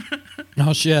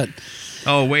 Oh, shit.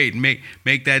 Oh, wait,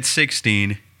 make that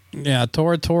 16. Yeah,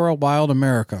 Tora Tora, Wild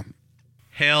America.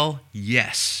 Hell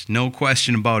yes. No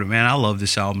question about it, man. I love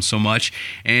this album so much.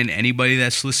 And anybody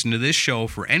that's listened to this show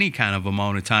for any kind of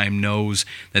amount of time knows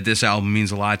that this album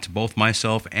means a lot to both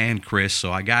myself and Chris.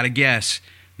 So I got to guess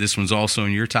this one's also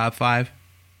in your top 5?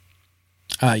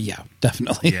 Yeah,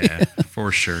 definitely. Yeah,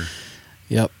 for sure.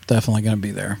 Yep, definitely going to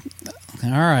be there.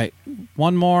 All right,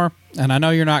 one more. And I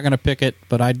know you're not going to pick it,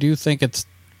 but I do think it's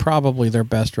probably their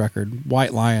best record,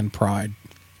 White Lion, Pride.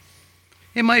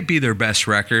 It might be their best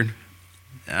record.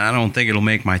 I don't think it'll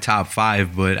make my top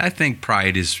 5, but I think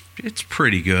Pride it's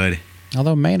pretty good.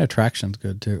 Although Main Attraction's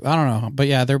good too. I don't know, but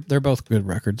yeah, they're both good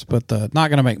records, but not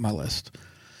going to make my list.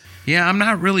 Yeah, I'm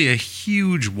not really a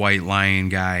huge White Lion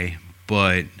guy,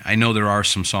 but I know there are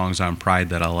some songs on Pride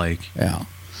that I like. Yeah.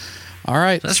 All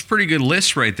right. So that's a pretty good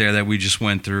list right there that we just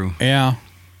went through. Yeah.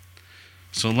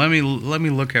 So let me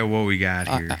look at what we got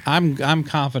here. I'm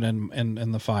confident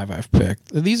in the 5 I've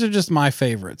picked. These are just my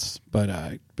favorites, but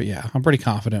yeah, I'm pretty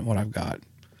confident in what I've got.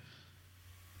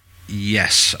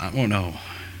 Yes. Oh no.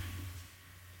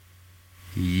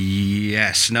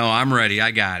 Yes. No, I'm ready.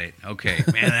 I got it. Okay.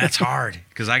 Man, that's hard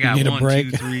because I got 1,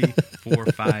 2, 3, 4,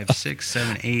 5, 6,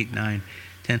 7, 8, 9,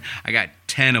 10. I got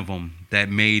 10 of them that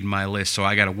made my list, so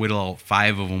I got to whittle out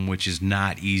 5 of them, which is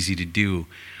not easy to do.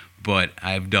 But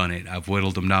I've done it. I've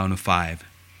whittled them down to 5.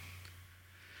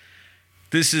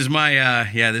 This is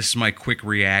my quick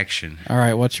reaction. All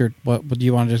right, what do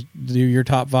you want to just do your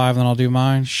top 5 and then I'll do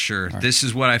mine? Sure. Right. This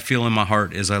is what I feel in my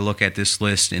heart as I look at this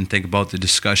list and think about the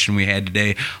discussion we had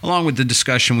today, along with the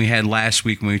discussion we had last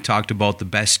week when we talked about the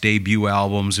best debut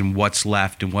albums and what's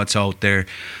left and what's out there.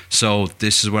 So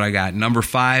this is what I got. Number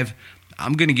 5,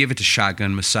 I'm going to give it to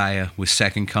Shotgun Messiah with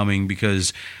Second Coming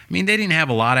because, they didn't have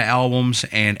a lot of albums,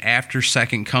 and after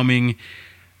Second Coming,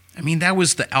 that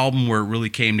was the album where it really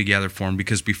came together for them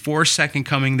because before Second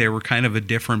Coming, they were kind of a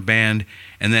different band,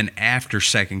 and then after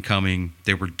Second Coming,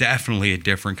 they were definitely a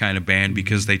different kind of band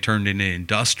because they turned into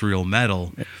industrial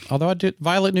metal. Although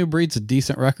Violet New Breed's a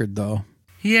decent record, though.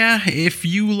 Yeah, if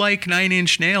you like Nine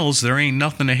Inch Nails, there ain't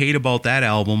nothing to hate about that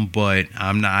album, but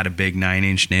I'm not a big Nine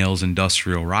Inch Nails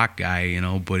industrial rock guy,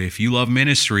 But if you love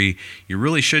Ministry, you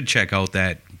really should check out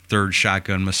that third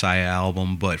Shotgun Messiah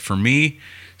album. But for me,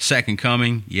 Second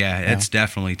Coming, it's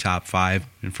definitely top 5.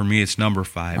 And for me, it's number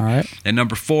 5. All right. At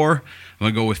number 4, I'm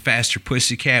going to go with Faster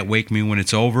Pussycat, Wake Me When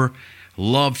It's Over.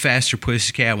 Love Faster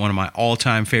Pussycat, one of my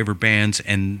all-time favorite bands.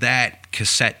 And that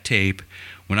cassette tape,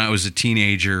 when I was a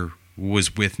teenager,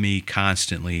 was with me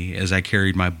constantly as I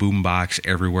carried my boombox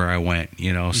everywhere I went,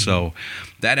 So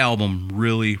that album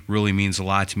really, really means a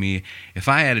lot to me. If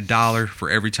I had $1 for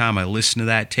every time I listened to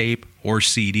that tape or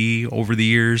CD over the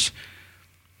years,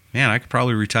 man, I could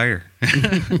probably retire.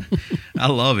 I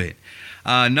love it.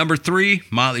 Number 3,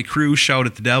 Motley Crue, Shout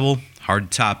at the Devil.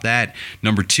 Hard to top that.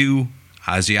 Number 2,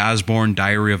 Ozzy Osbourne,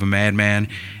 Diary of a Madman.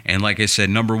 And like I said,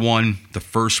 number one, the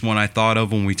first one I thought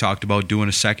of when we talked about doing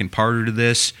a second parter to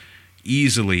this,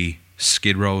 easily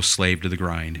Skid Row, Slave to the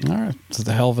Grind. All right. This is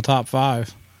a hell of a top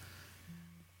 5.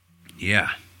 Yeah.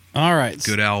 All right.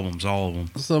 Good albums, all of them.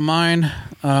 So mine,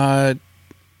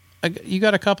 you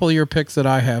got a couple of your picks that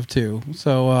I have too.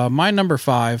 So my number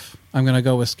 5, I'm going to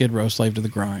go with Skid Row, Slave to the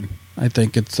Grind. I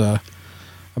think it's a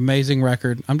amazing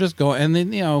record. I'm just going, and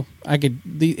then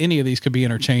any of these could be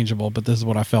interchangeable, but this is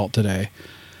what I felt today.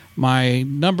 My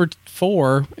number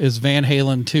 4 is Van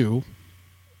Halen 2,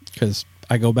 because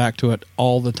I go back to it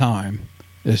all the time.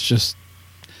 It's just,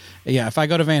 if I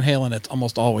go to Van Halen, it's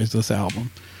almost always this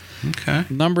album. Okay.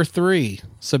 Number 3,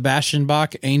 Sebastian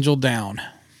Bach, Angel Down.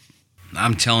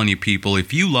 I'm telling you, people,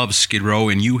 if you love Skid Row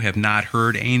and you have not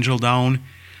heard Angel Down,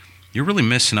 you're really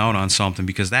missing out on something,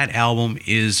 because that album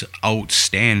is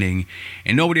outstanding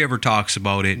and nobody ever talks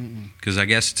about it, because I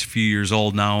guess it's a few years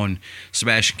old now, and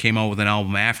Sebastian came out with an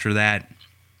album after that.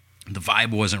 The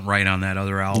vibe wasn't right on that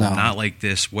other album. No. Not like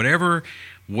this. Whatever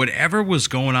was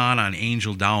going on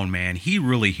Angel Down, man, he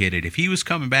really hit it. If he was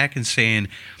coming back and saying,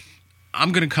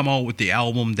 I'm going to come out with the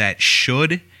album that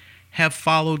should have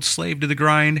followed Slave to the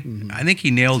Grind, I think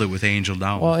he nailed it with Angel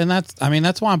Down. Well, and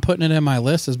that's why I'm putting it in my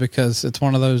list, is because it's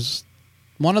one of those,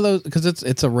 because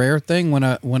it's a rare thing when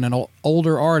an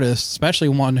older artist, especially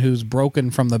one who's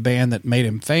broken from the band that made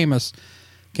him famous,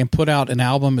 can put out an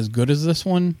album as good as this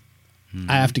one.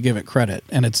 I have to give it credit,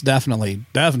 and it's definitely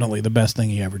the best thing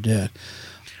he ever did.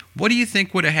 What do you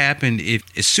think would have happened if,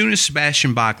 as soon as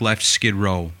Sebastian Bach left Skid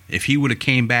Row, if he would have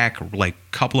came back like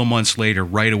a couple of months later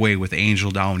right away with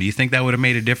Angel Down? Do you think that would have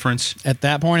made a difference? At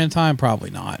that point in time, probably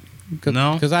not.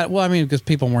 No? Because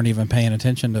people weren't even paying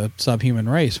attention to Subhuman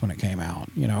Race when it came out.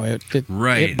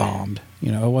 It bombed.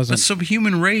 It wasn't. But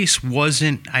Subhuman Race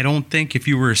wasn't, I don't think, if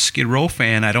you were a Skid Row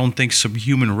fan, I don't think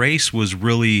Subhuman Race was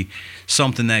really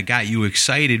something that got you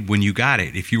excited when you got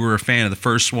it. If you were a fan of the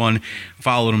first one,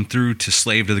 followed them through to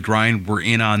Slave to the Grind, we're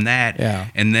in on that. Yeah.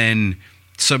 And then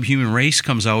Subhuman Race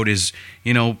comes out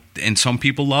and some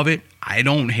people love it. I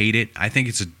don't hate it. I think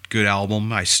it's a good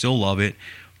album. I still love it.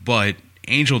 But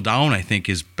Angel Down, I think,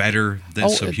 is better than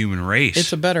Subhuman Race.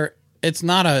 It's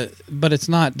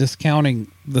not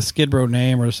discounting the Skid Row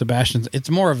name or Sebastian's. It's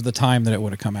more of the time that it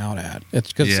would have come out at.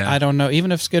 It's because I don't know.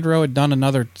 Even if Skid Row had done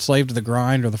another Slave to the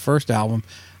Grind or the first album,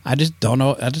 I just don't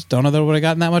know. I just don't know that it would have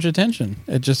gotten that much attention.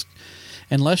 It just,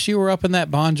 unless you were up in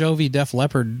that Bon Jovi, Def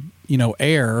Leppard,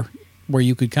 air where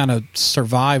you could kind of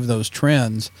survive those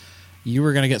trends, you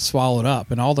were going to get swallowed up,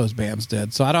 and all those bands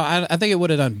did. So I think it would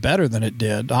have done better than it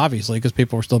did, obviously, because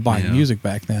people were still buying music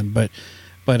back then. But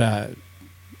it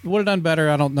would have done better.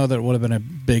 I don't know that it would have been a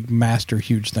big,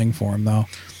 huge thing for him, though.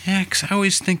 Yeah, because I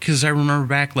always think, because I remember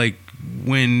back, like,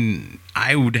 when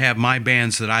I would have my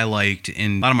bands that I liked,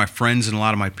 and a lot of my friends and a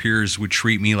lot of my peers would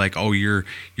treat me like, oh, you're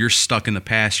stuck in the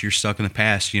past, we're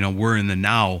in the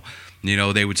now.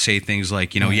 They would say things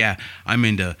like, I'm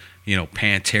into,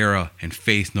 Pantera and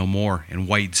Faith No More and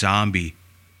White Zombie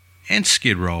and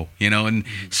Skid Row, and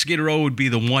Skid Row would be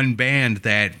the one band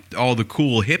that all the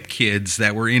cool hip kids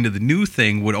that were into the new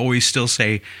thing would always still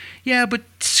say, yeah, but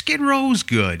Skid Row's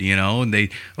good, and they,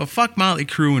 fuck Motley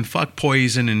Crue and fuck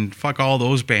Poison and fuck all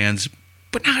those bands,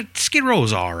 but not Skid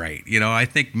Row's all right. I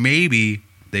think maybe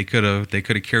they could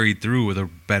have carried through with a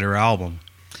better album.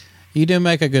 You do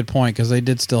make a good point, because they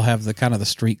did still have the kind of the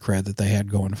street cred that they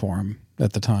had going for them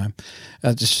at the time.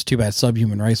 It's just too bad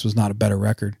Subhuman Race was not a better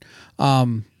record.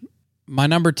 My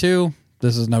number 2,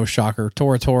 this is no shocker,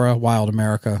 Tora Tora, Wild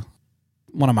America.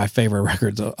 One of my favorite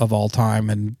records of all time,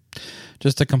 and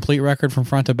just a complete record from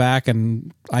front to back,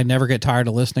 and I never get tired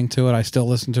of listening to it. I still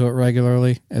listen to it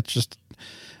regularly. It's just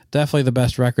definitely the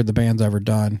best record the band's ever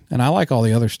done. And I like all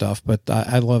the other stuff, but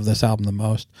I love this album the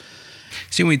most.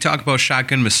 See, when we talk about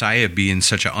Shotgun Messiah being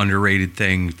such an underrated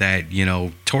thing, that,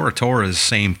 Tora Tora is the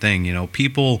same thing.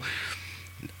 People,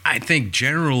 I think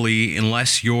generally,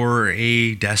 unless you're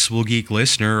a Decibel Geek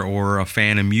listener or a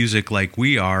fan of music like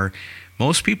we are,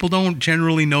 most people don't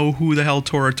generally know who the hell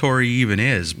Tora Tora even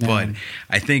is. Yeah. But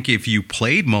I think if you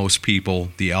played most people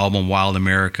the album Wild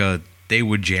America, they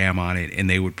would jam on it, and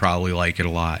they would probably like it a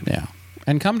lot. Yeah.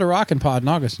 And come to Rockin' Pod in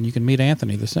August, and you can meet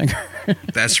Anthony, the singer.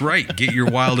 That's right. Get your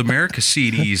Wild America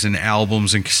CDs and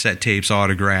albums and cassette tapes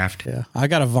autographed. Yeah, I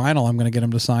got a vinyl I'm going to get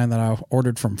him to sign that I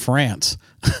ordered from France.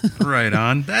 Right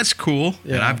on. That's cool.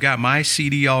 Yeah. And I've got my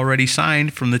CD already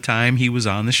signed from the time he was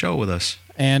on the show with us.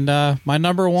 And my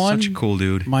number 1... Such a cool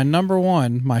dude. My number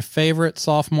 1, my favorite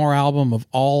sophomore album of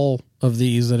all of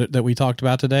these that we talked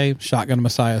about today, Shotgun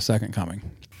Messiah, Second Coming.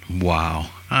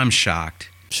 Wow. I'm shocked.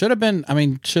 Should have been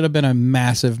a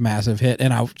massive, massive hit.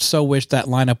 And I so wish that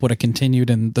lineup would have continued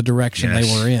in the direction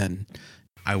they were in.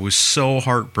 I was so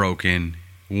heartbroken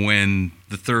when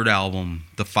the third album,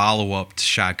 the follow-up to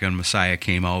Shotgun Messiah,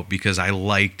 came out because I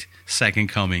liked Second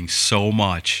Coming so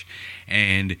much.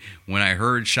 And when I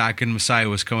heard Shotgun Messiah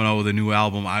was coming out with a new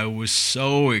album, I was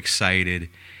so excited.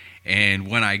 And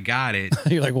when I got it,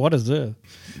 you're like, what is this?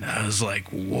 I was like,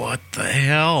 what the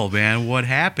hell, man? What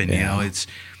happened? Yeah. You know,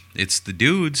 it's the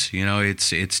dudes, you know, it's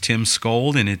Tim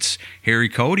Skold and it's Harry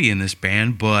Cody in this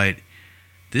band, but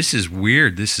this is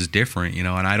weird. This is different, you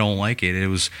know, and I don't like it. It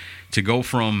was to go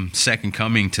from Second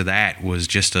Coming to that was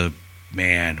just a,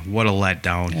 man, what a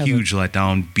letdown, huge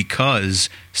letdown, because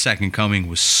Second Coming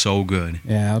was so good.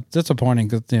 Yeah, it's disappointing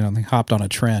because, you know, they hopped on a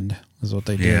trend is what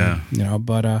they did. Yeah. You know,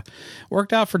 but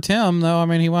worked out for Tim, though. I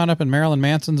mean, he wound up in Marilyn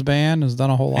Manson's band, has done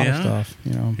a whole lot of stuff,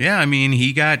 you know. Yeah, I mean,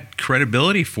 he got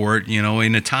credibility for it, you know,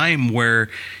 in a time where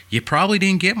you probably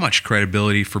didn't get much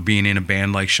credibility for being in a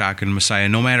band like Shotgun Messiah,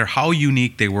 no matter how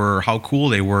unique they were, or how cool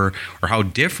they were, or how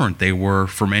different they were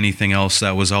from anything else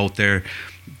that was out there.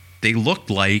 They looked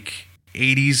like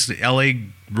 80s LA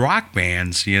rock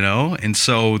bands, you know, and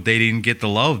so they didn't get the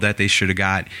love that they should have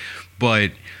got.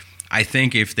 But I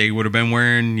think if they would have been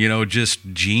wearing, you know, just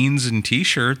jeans and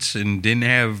t-shirts and didn't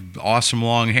have awesome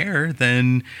long hair,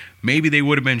 then maybe they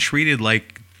would have been treated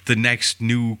like the next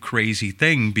new crazy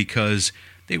thing because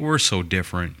they were so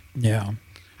different. Yeah.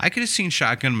 I could have seen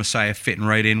Shotgun Messiah fitting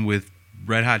right in with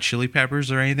Red Hot Chili Peppers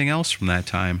or anything else from that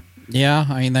time. Yeah,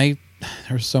 I mean,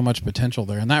 there's so much potential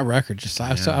there. And that record, just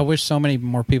I wish so many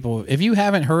more people, if you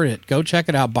haven't heard it, go check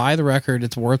it out. Buy the record.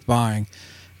 It's worth buying.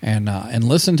 And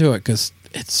listen to it because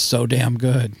it's so damn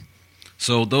good.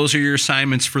 So those are your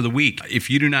assignments for the week. If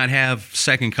you do not have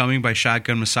Second Coming by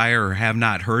Shotgun Messiah or have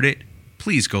not heard it,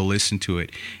 please go listen to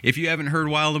it. If you haven't heard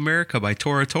Wild America by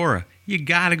Tora Tora, you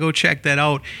got to go check that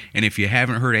out. And if you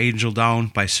haven't heard Angel Down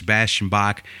by Sebastian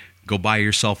Bach, go buy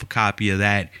yourself a copy of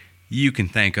that. You can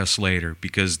thank us later,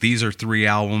 because these are three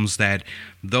albums that,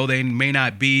 though they may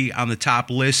not be on the top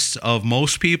lists of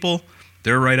most people,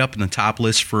 they're right up in the top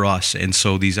list for us. And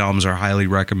so these albums are highly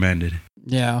recommended.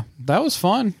 Yeah, that was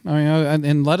fun. I mean,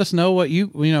 and let us know what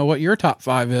what your top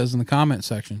 5 is in the comment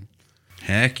section.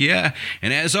 Heck yeah.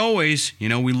 And as always, you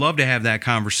know, we love to have that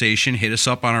conversation. Hit us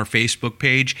up on our Facebook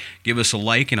page. Give us a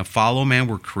like and a follow, man.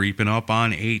 We're creeping up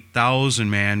on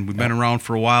 8,000, man. We've been around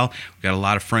for a while. We've got a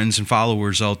lot of friends and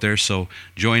followers out there, so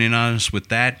join in on us with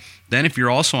that. Then if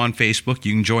you're also on Facebook,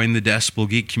 you can join the Decibel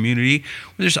Geek community,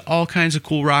 where there's all kinds of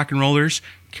cool rock and rollers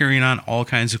carrying on all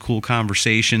kinds of cool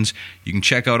conversations. You can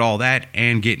check out all that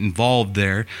and get involved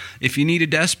there. If you need a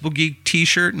Decibel Geek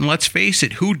t-shirt, and let's face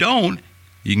it, who don't?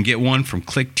 You can get one from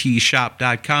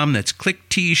clickteeshop.com. That's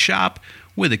clickteeshop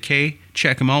with a K.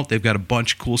 Check them out. They've got a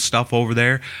bunch of cool stuff over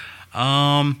there.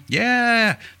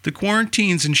 The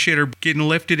quarantines and shit are getting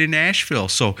lifted in Nashville.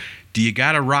 So do you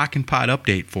got a Rockin' Pod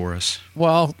update for us?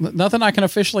 Well, nothing I can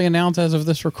officially announce as of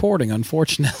this recording,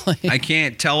 unfortunately. I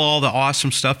can't tell all the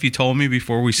awesome stuff you told me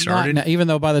before we started. Even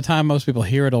though by the time most people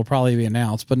hear it, it'll probably be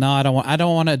announced. But no, I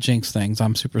don't want to jinx things.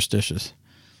 I'm superstitious.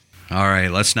 All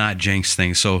right, let's not jinx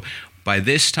things. So by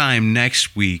this time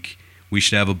next week, we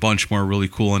should have a bunch more really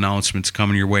cool announcements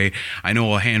coming your way. I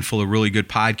know a handful of really good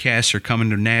podcasts are coming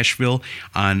to Nashville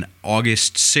on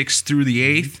August 6th through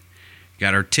the 8th.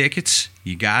 Got our tickets.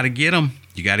 You got to get them.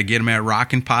 You got to get them at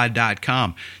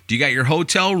rockinpod.com. Do you got your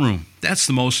hotel room? That's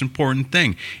the most important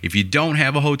thing. If you don't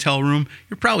have a hotel room,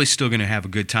 you're probably still going to have a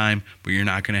good time, but you're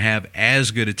not going to have as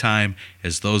good a time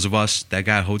as those of us that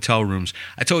got hotel rooms.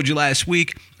 I told you last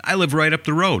week, I live right up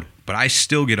the road, but I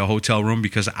still get a hotel room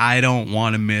because I don't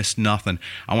want to miss nothing.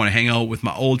 I want to hang out with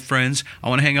my old friends. I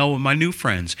want to hang out with my new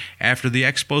friends. After the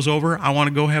expo's over, I want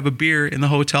to go have a beer in the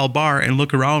hotel bar and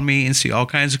look around me and see all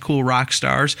kinds of cool rock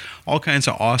stars, all kinds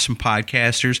of awesome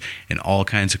podcasters, and all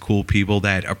kinds of cool people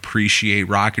that appreciate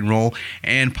rock and roll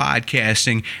and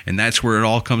podcasting. And that's where it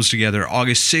all comes together.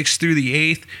 August 6th through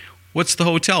the 8th. What's the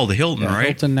hotel? The Hilton, right?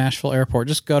 Hilton Nashville Airport.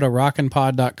 Just go to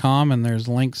rockinpod.com and there's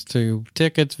links to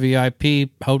tickets, VIP,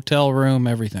 hotel room,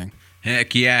 everything.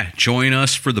 Heck yeah. Join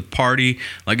us for the party.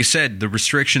 Like I said, the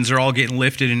restrictions are all getting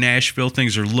lifted in Nashville.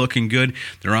 Things are looking good.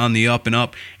 They're on the up and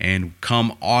up. And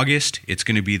come August, it's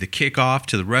going to be the kickoff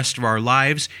to the rest of our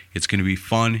lives. It's going to be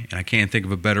fun, and I can't think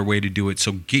of a better way to do it.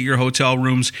 So get your hotel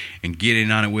rooms and get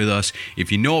in on it with us.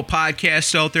 If you know a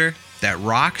podcast out there that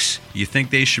rocks, you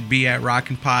think they should be at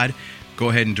Rockin' Pod, go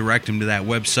ahead and direct them to that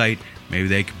website. Maybe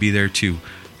they could be there too.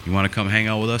 You want to come hang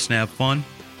out with us and have fun?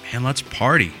 Man, let's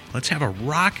party. Let's have a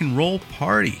rock and roll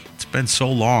party. It's been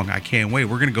so long. I can't wait.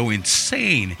 We're going to go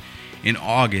insane in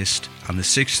August on the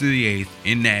 6th through the 8th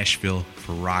in Nashville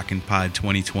for Rockin' Pod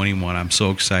 2021. I'm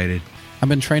so excited. I've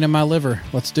been training my liver.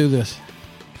 Let's do this.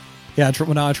 Yeah,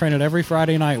 I train it every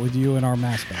Friday night with you in our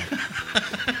mask bag.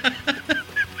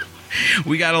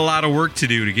 We got a lot of work to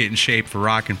do to get in shape for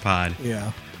Rockin' Pod.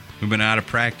 Yeah. We've been out of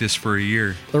practice for a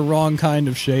year. The wrong kind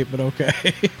of shape, but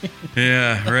okay.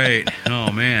 Yeah, right.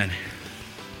 Oh, man.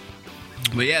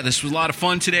 But yeah, this was a lot of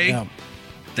fun today. Yeah.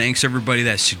 Thanks, everybody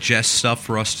that suggests stuff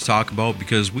for us to talk about,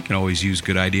 because we can always use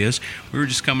good ideas. We were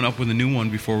just coming up with a new one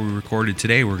before we recorded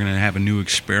today. We're going to have a new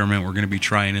experiment we're going to be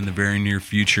trying in the very near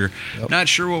future. Yep. Not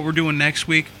sure what we're doing next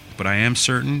week, but I am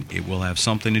certain it will have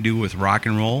something to do with rock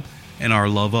and roll and our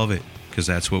love of it, because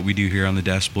that's what we do here on the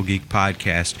Decibel Geek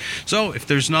podcast. So if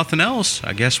there's nothing else,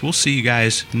 I guess we'll see you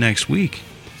guys next week.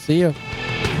 See you.